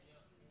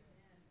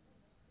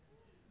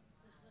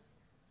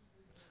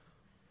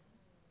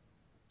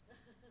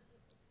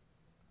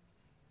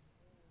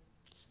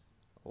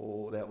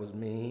 Oh, that was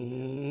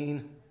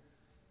mean,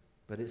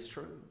 but it's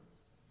true.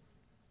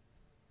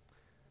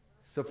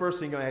 So first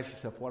thing you're going to ask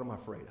yourself, what am I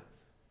afraid of?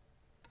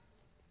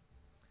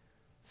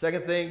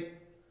 Second thing,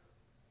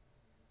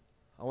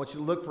 I want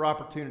you to look for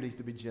opportunities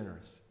to be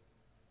generous.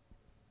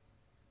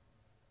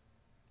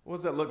 What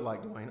does that look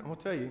like, Dwayne? I'm going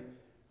to tell you,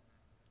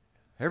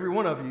 every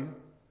one of you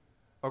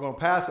are going to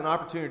pass an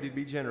opportunity to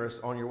be generous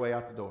on your way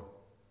out the door.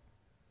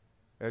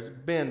 There's a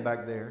bin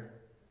back there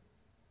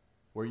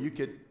where you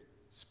could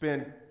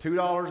spend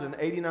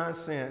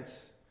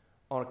 $2.89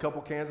 on a couple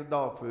cans of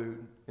dog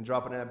food and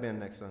drop it in that bin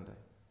next Sunday.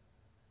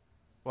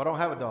 Well, I don't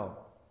have a dog.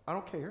 I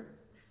don't care.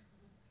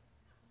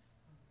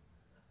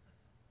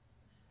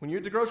 When you're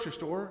at the grocery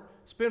store,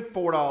 spend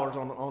 $4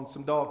 on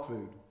some dog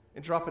food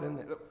and drop it in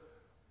there.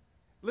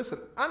 Listen,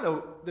 I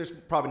know there's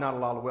probably not a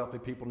lot of wealthy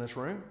people in this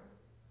room.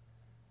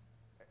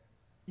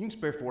 You can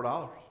spare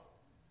 $4.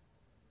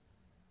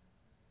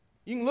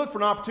 You can look for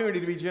an opportunity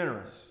to be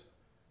generous.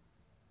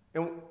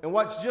 And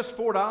what's just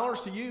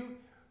 $4 to you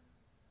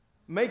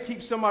may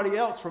keep somebody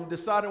else from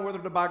deciding whether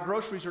to buy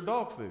groceries or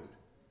dog food.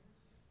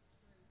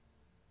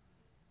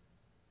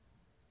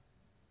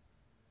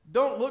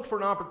 Don't look for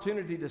an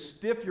opportunity to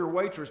stiff your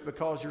waitress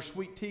because your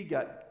sweet tea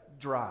got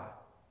dry.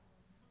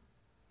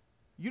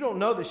 You don't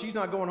know that she's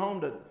not going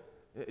home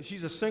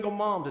she's a single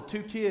mom to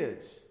 2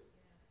 kids.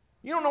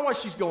 You don't know what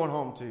she's going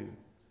home to.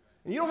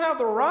 And you don't have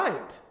the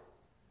right.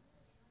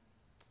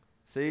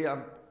 See,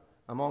 I'm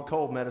on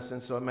cold medicine,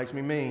 so it makes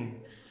me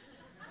mean.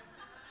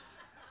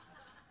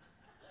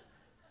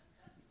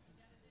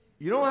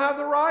 You don't have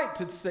the right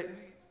to say,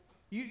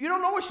 you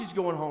don't know what she's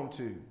going home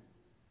to.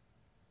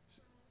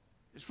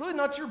 It's really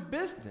not your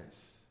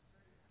business.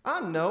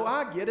 I know,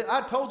 I get it.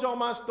 I told y'all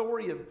my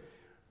story of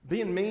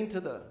being mean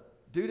to the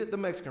dude at the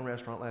Mexican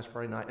restaurant last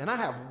Friday night, and I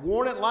have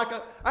worn it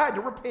I had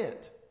to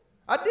repent.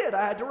 I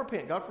had to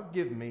repent. God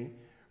forgive me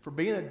for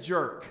being a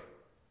jerk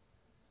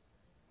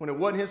when it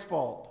wasn't his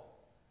fault.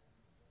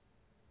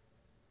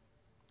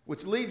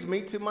 Which leads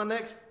me to my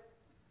next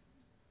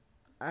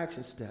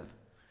action step.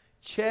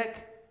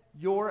 Check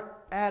your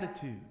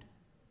attitude.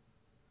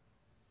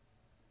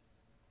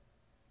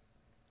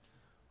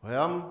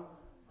 Well,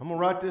 I'm going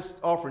to write this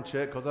offering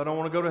check because I don't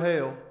want to go to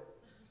hell.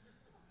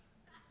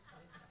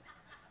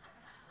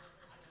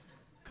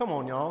 Come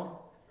on,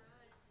 y'all.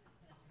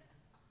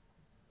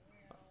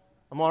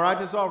 I'm going to write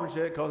this offering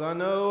check because I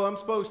know I'm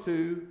supposed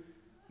to.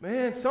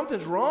 Man,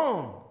 something's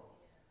wrong.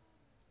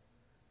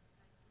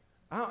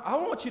 I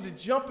want you to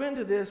jump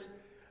into this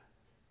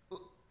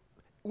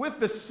with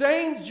the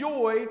same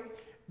joy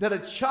that a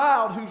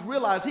child who's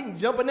realized he can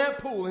jump in that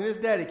pool and his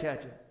daddy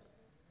catch him.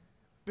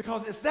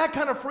 Because it's that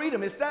kind of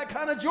freedom. It's that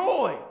kind of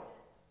joy.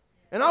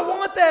 And I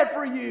want that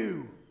for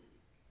you.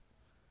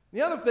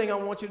 The other thing I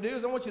want you to do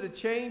is I want you to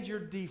change your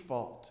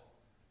default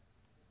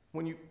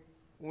when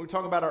we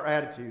talk about our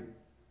attitude.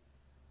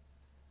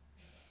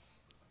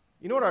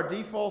 You know what our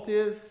default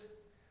is?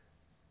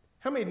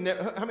 How many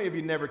of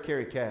you never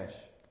carry cash?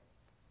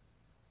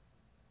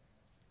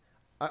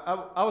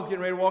 I was getting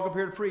ready to walk up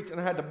here to preach, and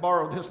I had to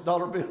borrow this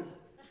dollar bill.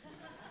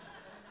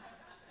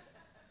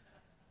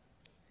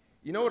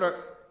 You know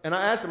what? And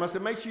I asked him, I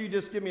said, make sure you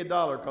just give me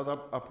 $1 because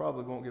I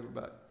probably won't give it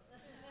back.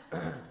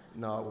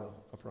 No, I will.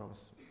 I promise.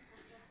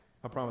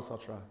 I promise I'll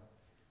try.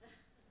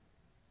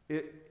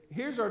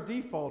 Here's our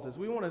default is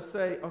we want to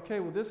say, okay,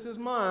 well, this is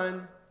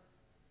mine.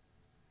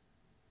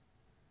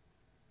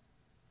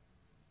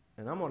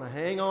 And I'm going to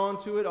hang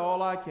on to it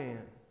all I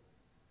can.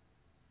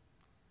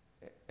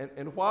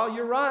 And while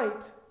you're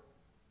right,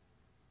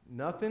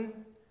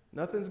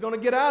 nothing's going to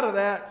get out of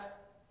that.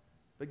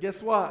 But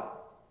guess what?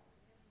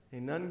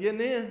 Ain't nothing getting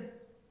in.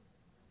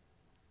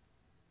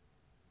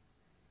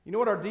 You know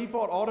what our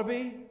default ought to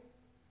be?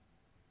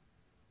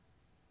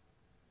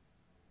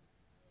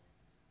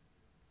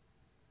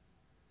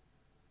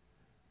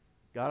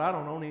 God, I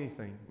don't own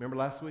anything. Remember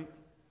last week?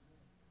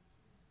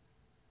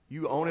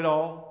 You own it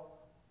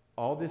all.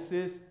 All this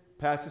is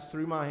passes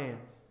through my hands.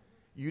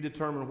 You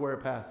determine where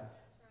it passes.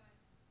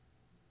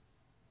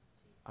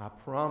 I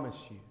promise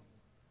you.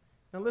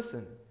 Now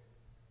listen,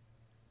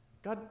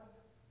 God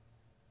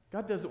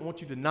doesn't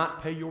want you to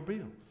not pay your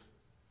bills.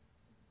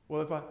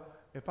 Well,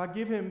 if I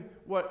give him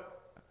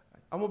what,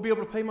 I'm going to be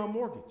able to pay my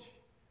mortgage.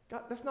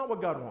 God, that's not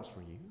what God wants for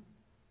you.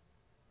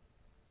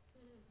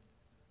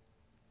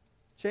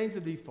 Change the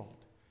default.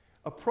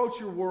 Approach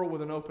your world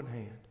with an open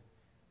hand.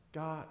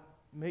 God,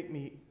 make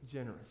me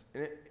generous.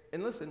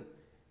 And listen,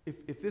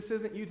 if this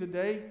isn't you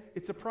today,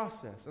 it's a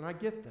process, and I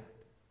get that.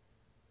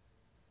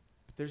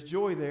 But there's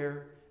joy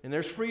there, and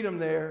there's freedom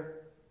there.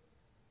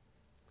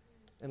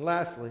 And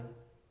lastly,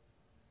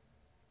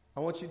 I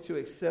want you to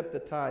accept the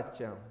tithe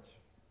challenge.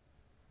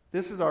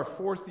 This is our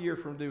 4th year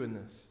from doing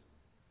this.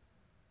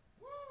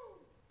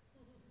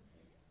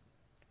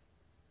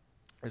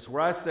 It's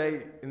where I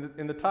say,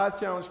 in the tithe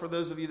challenge, for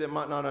those of you that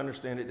might not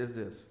understand it, is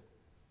this.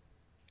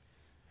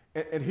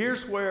 And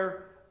here's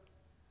where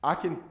I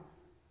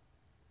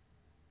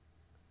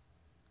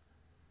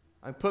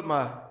put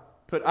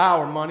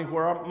our money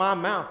where my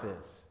mouth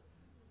is.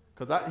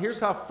 Because here's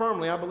how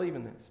firmly I believe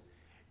in this.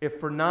 If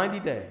for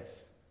 90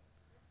 days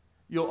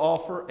you'll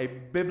offer a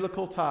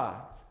biblical tithe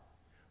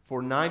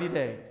for 90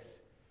 days,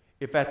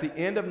 if at the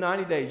end of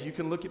 90 days you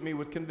can look at me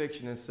with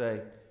conviction and say,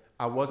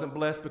 I wasn't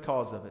blessed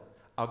because of it,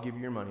 I'll give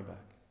you your money back.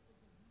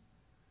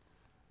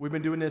 We've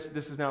been doing this.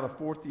 This is now the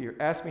 4th year.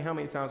 Ask me how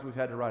many times we've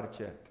had to write a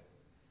check.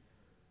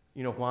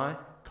 You know why?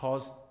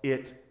 Because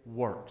it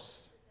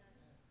works.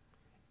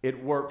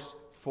 It works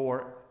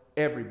for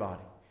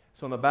everybody.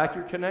 So on the back of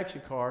your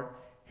connection card,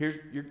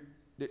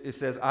 it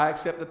says, I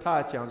accept the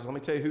tithe challenge. Let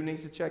me tell you who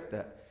needs to check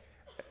that.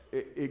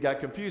 It got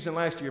confusing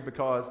last year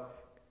because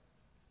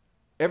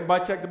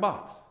everybody checked the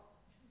box.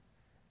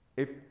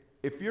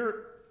 If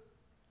you're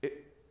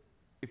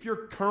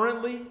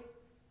currently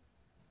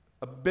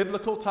a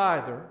biblical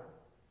tither,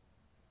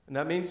 and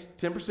that means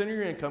 10% of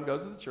your income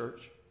goes to the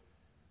church,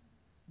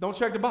 don't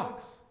check the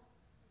box.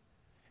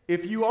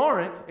 If you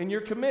aren't and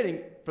you're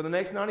committing for the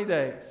next 90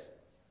 days,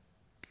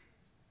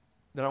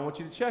 then I want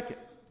you to check it.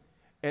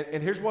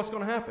 And here's what's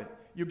going to happen.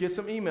 You'll get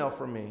some email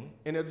from me,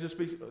 and it'll just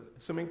be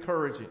some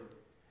encouraging.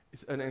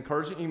 It's an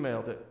encouraging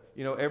email that,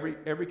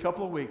 every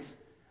couple of weeks,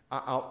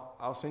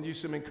 I'll send you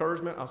some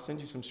encouragement. I'll send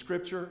you some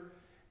scripture.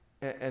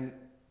 And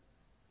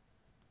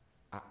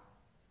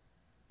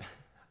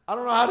I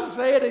don't know how to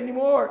say it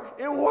anymore.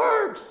 It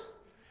works.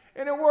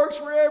 And it works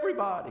for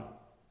everybody.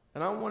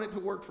 And I want it to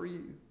work for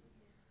you.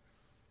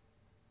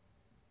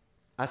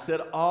 I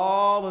said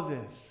all of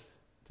this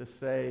to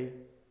say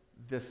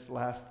this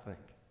last thing.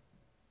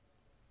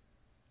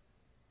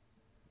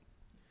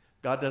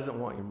 God doesn't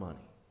want your money.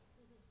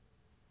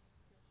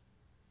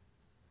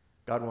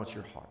 God wants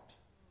your heart.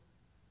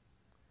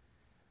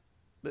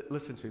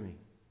 Listen to me.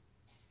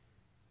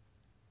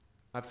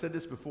 I've said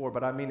this before,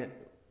 but I mean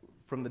it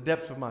from the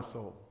depths of my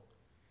soul.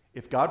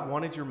 If God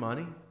wanted your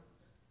money,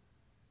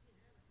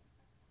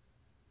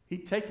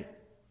 He'd take it.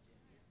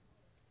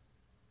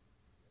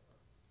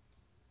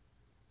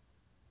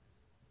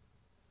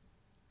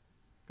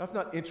 God's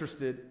not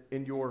interested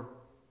in your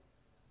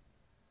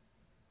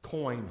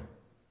coin.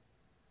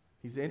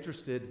 He's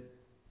interested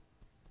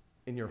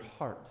in your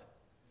heart.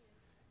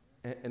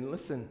 And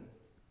listen,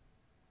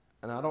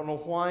 and I don't know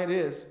why it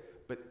is,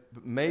 but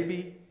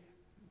maybe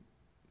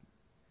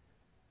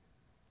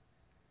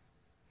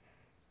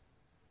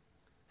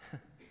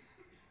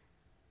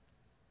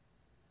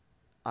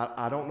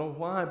I don't know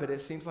why, but it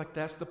seems like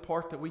that's the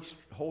part that we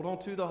hold on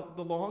to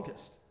the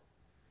longest,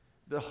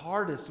 the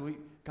hardest.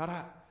 God,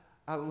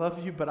 I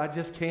love you, but I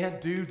just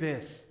can't do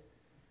this.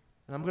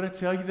 And I'm going to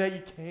tell you that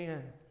you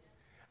can.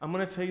 I'm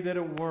going to tell you that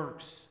it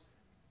works.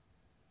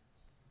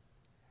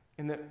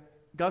 And that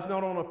God's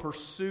not on a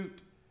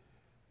pursuit.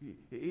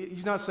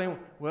 He's not saying,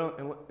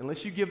 well,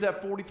 unless you give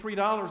that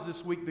 $43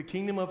 this week, the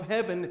kingdom of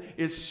heaven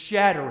is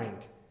shattering.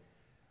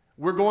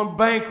 We're going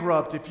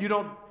bankrupt if you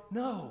don't.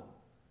 No.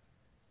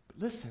 But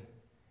listen,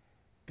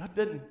 God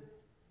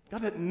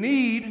doesn't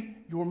need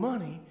your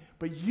money,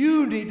 but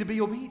you need to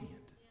be obedient.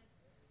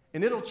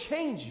 And it'll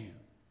change you.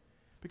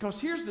 Because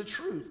here's the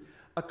truth.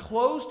 A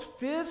closed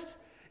fist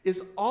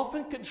is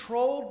often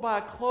controlled by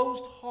a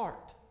closed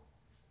heart.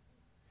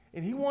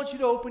 And He wants you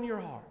to open your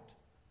heart.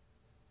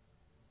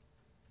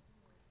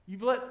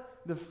 You've let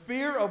the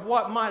fear of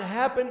what might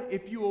happen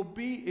if you're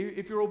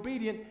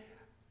obedient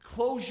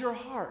close your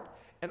heart.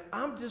 And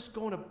I'm just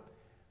going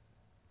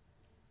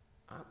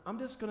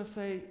to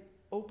say,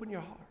 open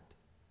your heart.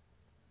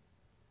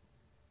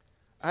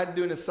 I had to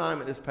do an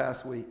assignment this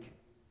past week.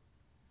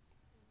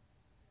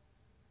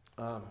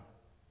 And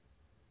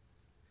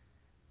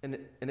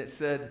it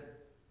said,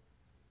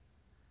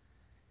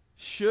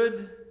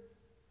 should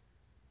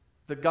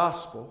the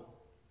gospel,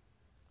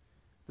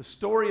 the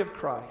story of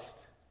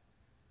Christ,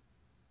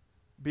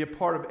 be a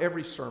part of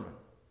every sermon,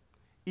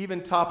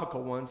 even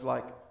topical ones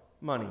like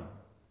money,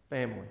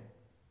 family?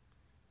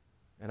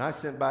 And I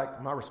sent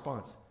back my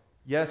response,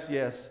 yes,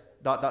 yes, ...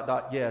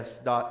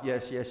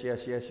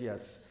 yes,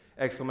 yes,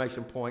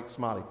 exclamation point,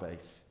 smiley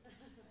face.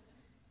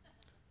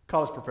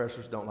 College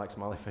professors don't like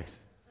smiley faces.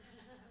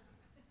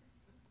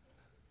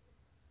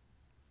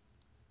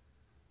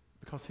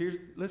 Because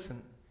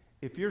listen,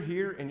 if you're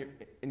here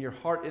and your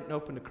heart isn't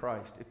open to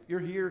Christ, if you're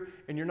here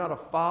and you're not a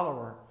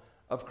follower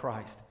of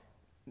Christ,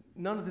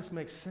 none of this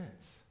makes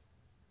sense.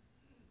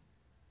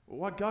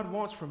 What God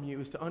wants from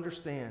you is to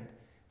understand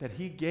that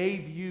He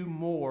gave you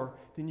more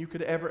than you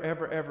could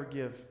ever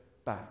give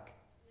back.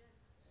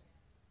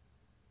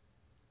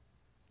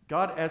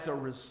 God, as a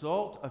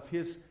result of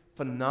His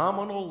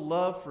phenomenal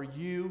love for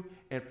you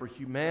and for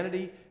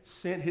humanity,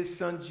 sent His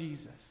Son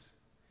Jesus.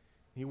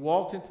 He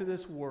walked into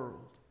this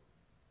world.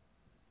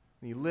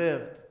 And He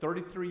lived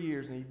 33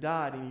 years, and He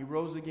died, and He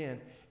rose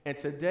again. And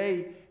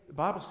today, the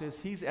Bible says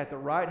He's at the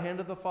right hand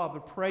of the Father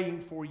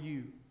praying for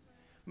you.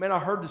 Man, I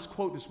heard this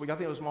quote this week. I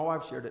think it was my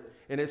wife shared it.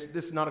 And this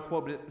is not a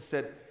quote, but it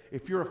said,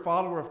 if you're a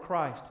follower of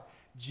Christ,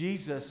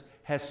 Jesus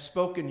has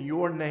spoken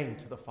your name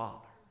to the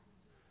Father.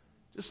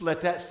 Just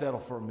let that settle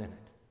for a minute.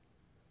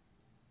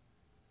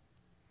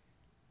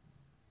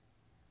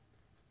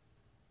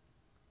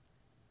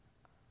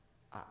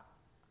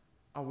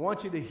 I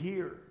want you to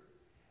hear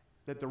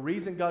that the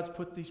reason God's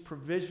put these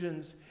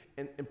provisions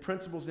and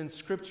principles in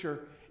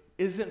Scripture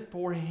isn't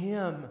for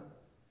Him.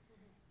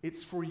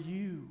 It's for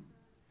you.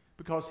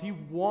 Because He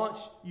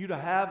wants you to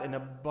have an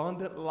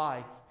abundant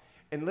life.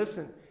 And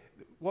listen,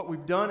 what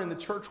we've done in the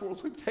church world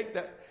is we've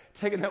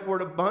taken that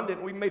word abundant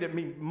and we made it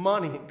mean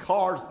money and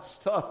cars and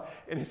stuff.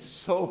 And it's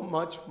so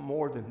much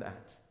more than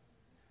that.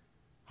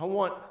 I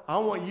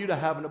want you to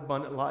have an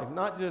abundant life.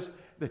 Not just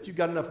that you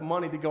got enough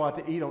money to go out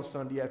to eat on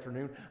Sunday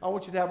afternoon. I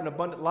want you to have an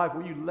abundant life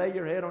where you lay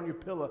your head on your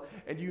pillow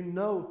and you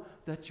know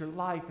that your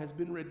life has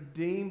been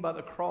redeemed by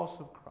the cross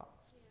of Christ.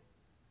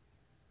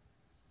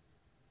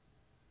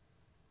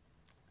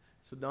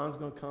 So Don's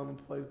going to come and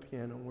play the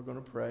piano and we're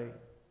going to pray.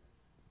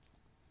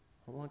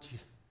 I want you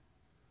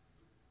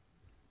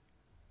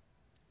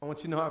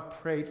to know I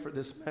prayed for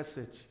this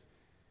message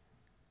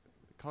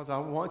because I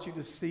want you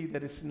to see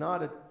that it's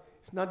not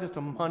just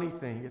a money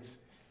thing.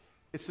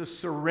 It's a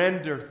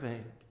surrender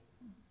thing.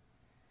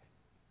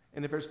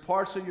 And if there's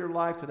parts of your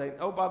life today,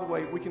 oh, by the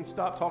way, we can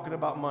stop talking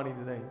about money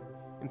today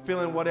and fill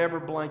in whatever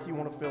blank you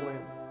want to fill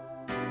in.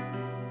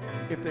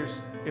 If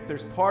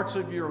there's parts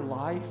of your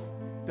life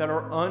that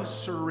are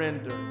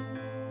unsurrendered,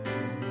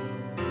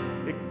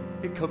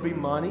 it could be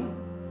money,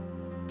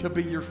 could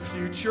be your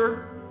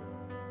future,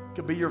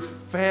 could be your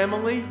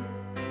family,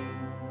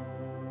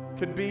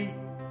 could be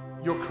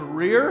your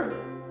career,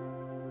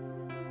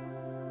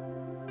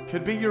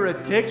 could be your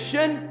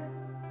addiction,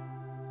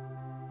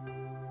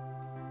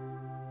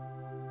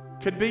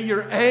 could be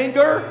your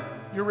anger,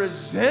 your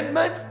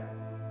resentment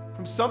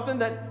from something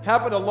that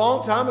happened a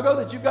long time ago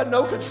that you've got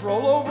no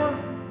control over.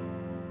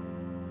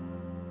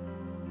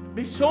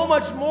 Be so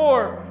much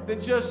more than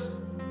just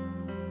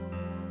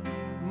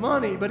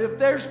money. But if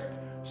there's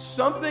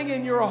something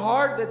in your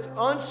heart that's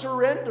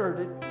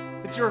unsurrendered,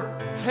 that you're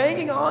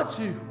hanging on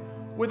to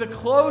with a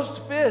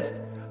closed fist,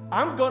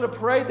 I'm going to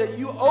pray that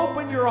you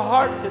open your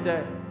heart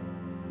today.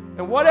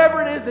 And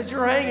whatever it is that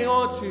you're hanging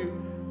on to,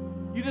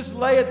 you just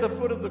lay at the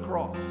foot of the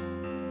cross.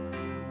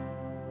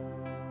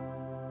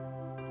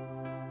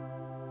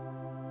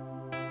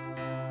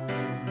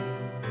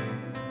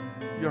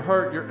 your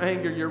hurt, your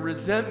anger, your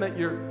resentment,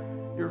 your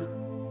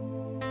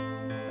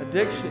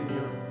addiction,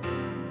 your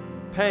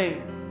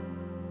pain,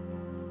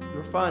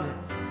 your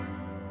finances.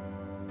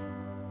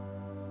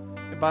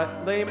 And by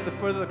laying at the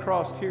foot of the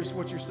cross, here's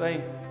what you're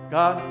saying: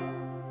 God,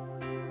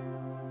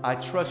 I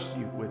trust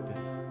you with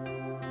this.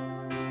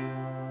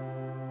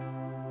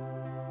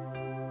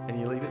 And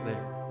you leave it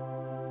there.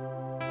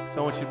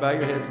 So I want you to bow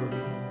your heads with me.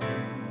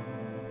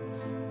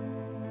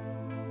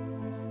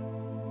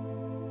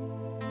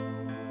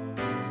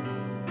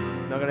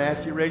 I'm not going to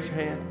ask you to raise your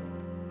hand.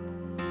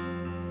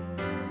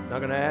 I'm not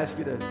going to ask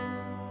you to.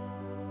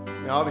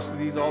 Now, obviously,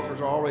 these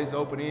altars are always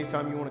open.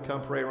 Anytime you want to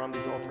come pray around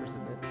these altars,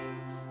 and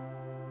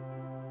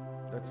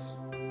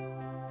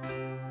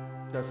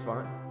that's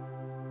fine.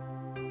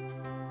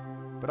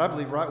 But I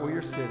believe right where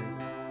you're sitting,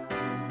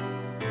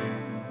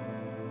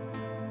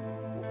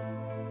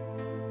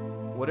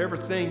 whatever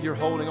thing you're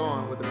holding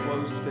on with a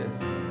closed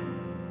fist,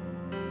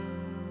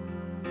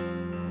 it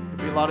could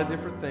be a lot of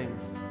different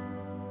things.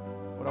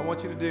 What I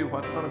want you to do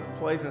while Donna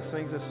plays and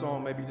sings this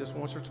song, maybe just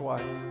once or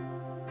twice,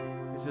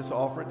 is just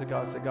offer it to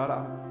God. Say, God,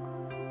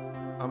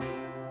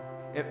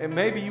 and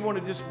maybe you want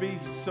to just be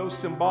so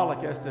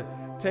symbolic as to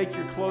take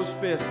your closed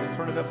fist and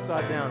turn it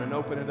upside down and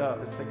open it up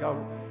and say, God,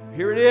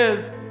 here it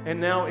is, and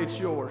now it's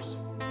yours.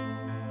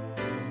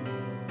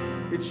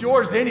 It's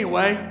yours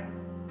anyway.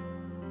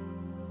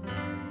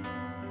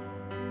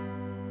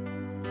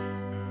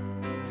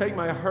 Take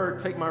my hurt,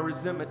 take my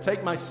resentment,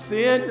 take my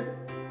sin.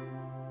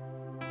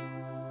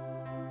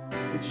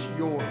 It's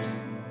yours.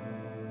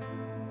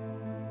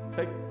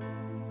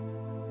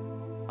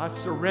 I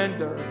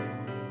surrender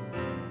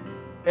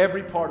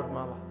every part of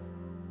my life,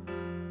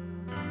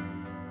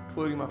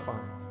 including my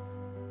finances,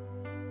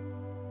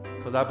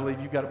 because I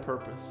believe you've got a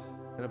purpose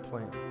and a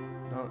plan.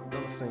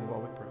 Don't sing while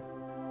we pray.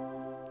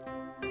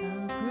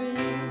 How great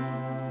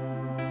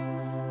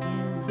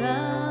is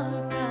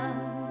our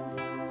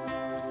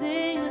God?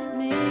 Sing with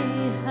me,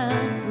 how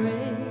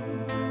great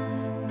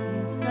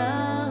is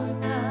our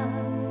God,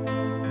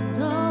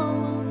 and all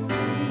will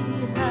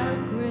see how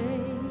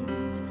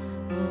great,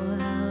 oh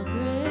how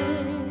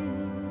great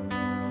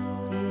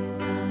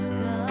is our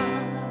God.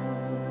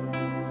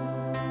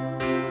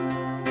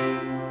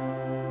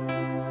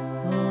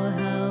 Oh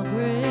how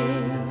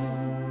great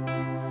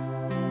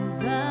is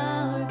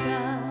our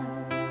God.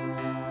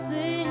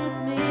 Sing with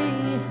me,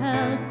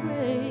 how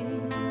great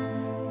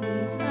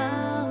is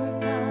our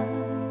God,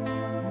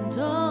 and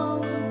all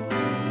will see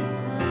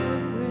how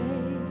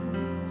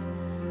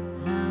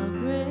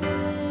great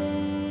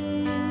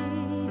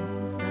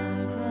is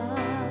our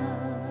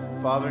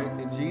God. Father,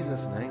 in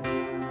Jesus' name,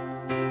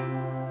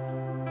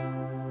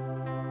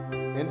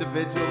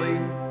 individually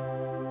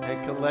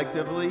and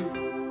collectively,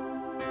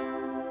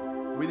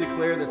 we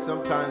declare that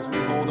sometimes we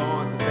hold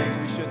on to things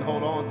we shouldn't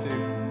hold on to.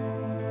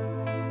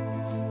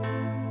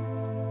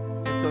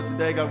 And so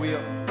today, God, we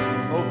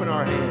open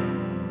our hand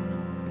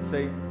and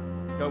say,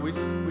 God, we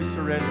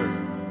surrender.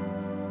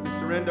 We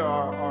surrender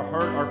our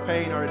hurt, our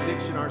pain, our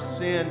addiction, our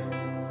sin.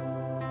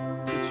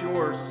 It's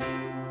yours.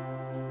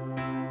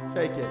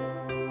 Take it.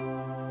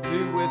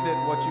 Do with it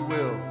what you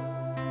will.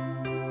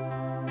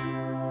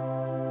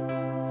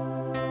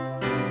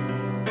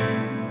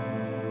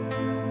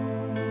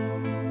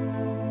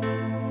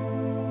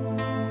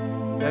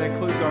 That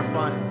includes our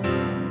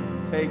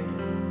finances. Take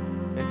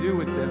and do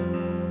with them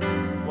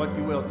what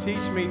you will.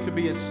 Teach me to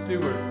be a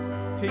steward.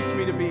 Teach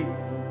me to be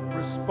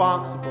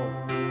responsible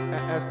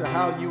as to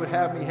how you would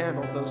have me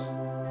handle those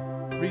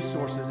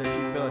resources that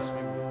you bless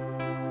me with.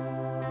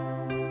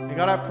 And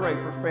God, I pray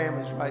for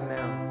families right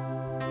now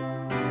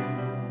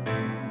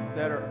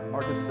that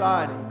are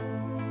deciding,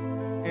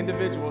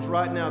 individuals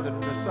right now that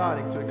are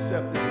deciding to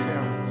accept this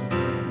challenge.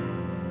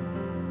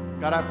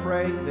 God, I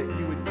pray that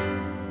you would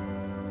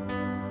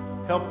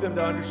help them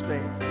to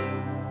understand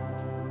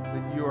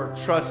that you are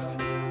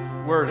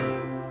trustworthy,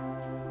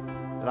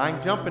 that I can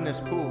jump in this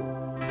pool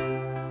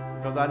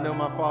because I know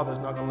my Father's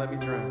not going to let me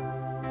drown.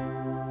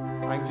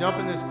 I can jump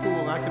in this pool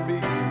and I can be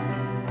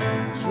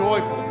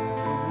joyful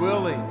and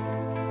willing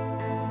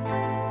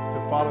to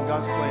follow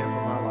God's plan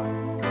for my life,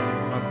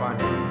 my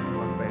finances,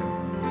 my family.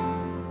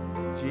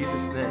 In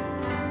Jesus' name.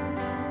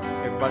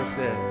 Everybody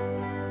said,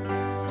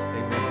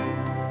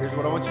 amen. Here's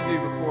what I want you to do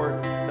before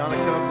Donna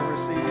comes and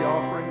receive the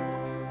offering.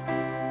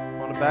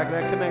 On the back of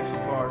that connection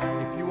card,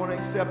 if you want to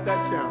accept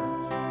that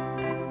challenge,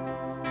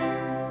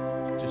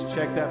 just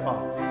check that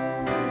box.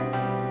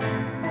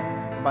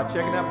 By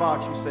checking that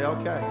box, you say,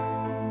 okay,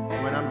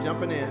 when I'm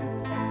jumping in,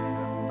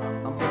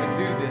 I'm going to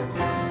do this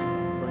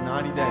for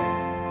 90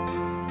 days.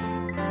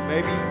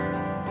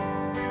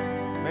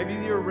 Maybe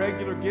you're a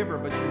regular giver,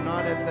 but you're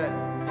not at that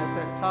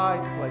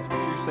tithe place, but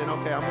you're saying,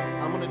 okay,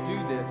 I'm going to do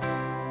this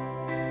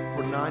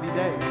for 90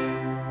 days,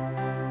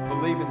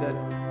 believing that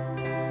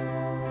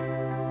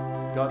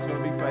God's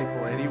going to be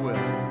faithful, and He will.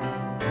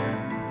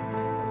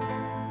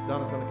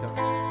 Donna's going to come.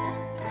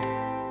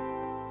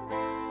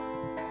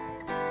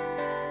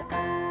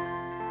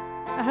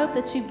 I hope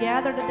that you've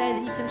gathered today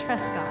that you can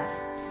trust God.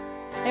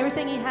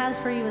 Everything He has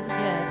for you is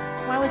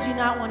good. Why would you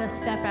not want to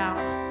step out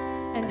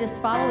and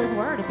just follow His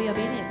word and be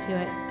obedient to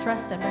it?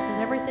 Trust Him, because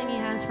everything He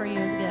has for you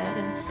is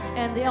good.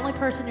 And the only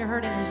person you're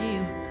hurting is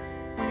you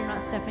when you're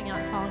not stepping out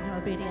and following Him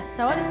obedience.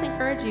 So I just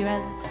encourage you,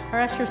 as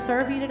our ushers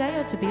serve you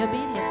today, to be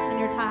obedient in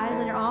your tithes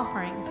and your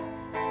offerings,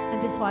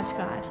 and just watch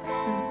God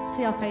and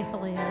see how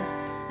faithful He is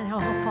and how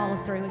He'll follow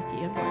through with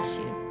you and bless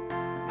you.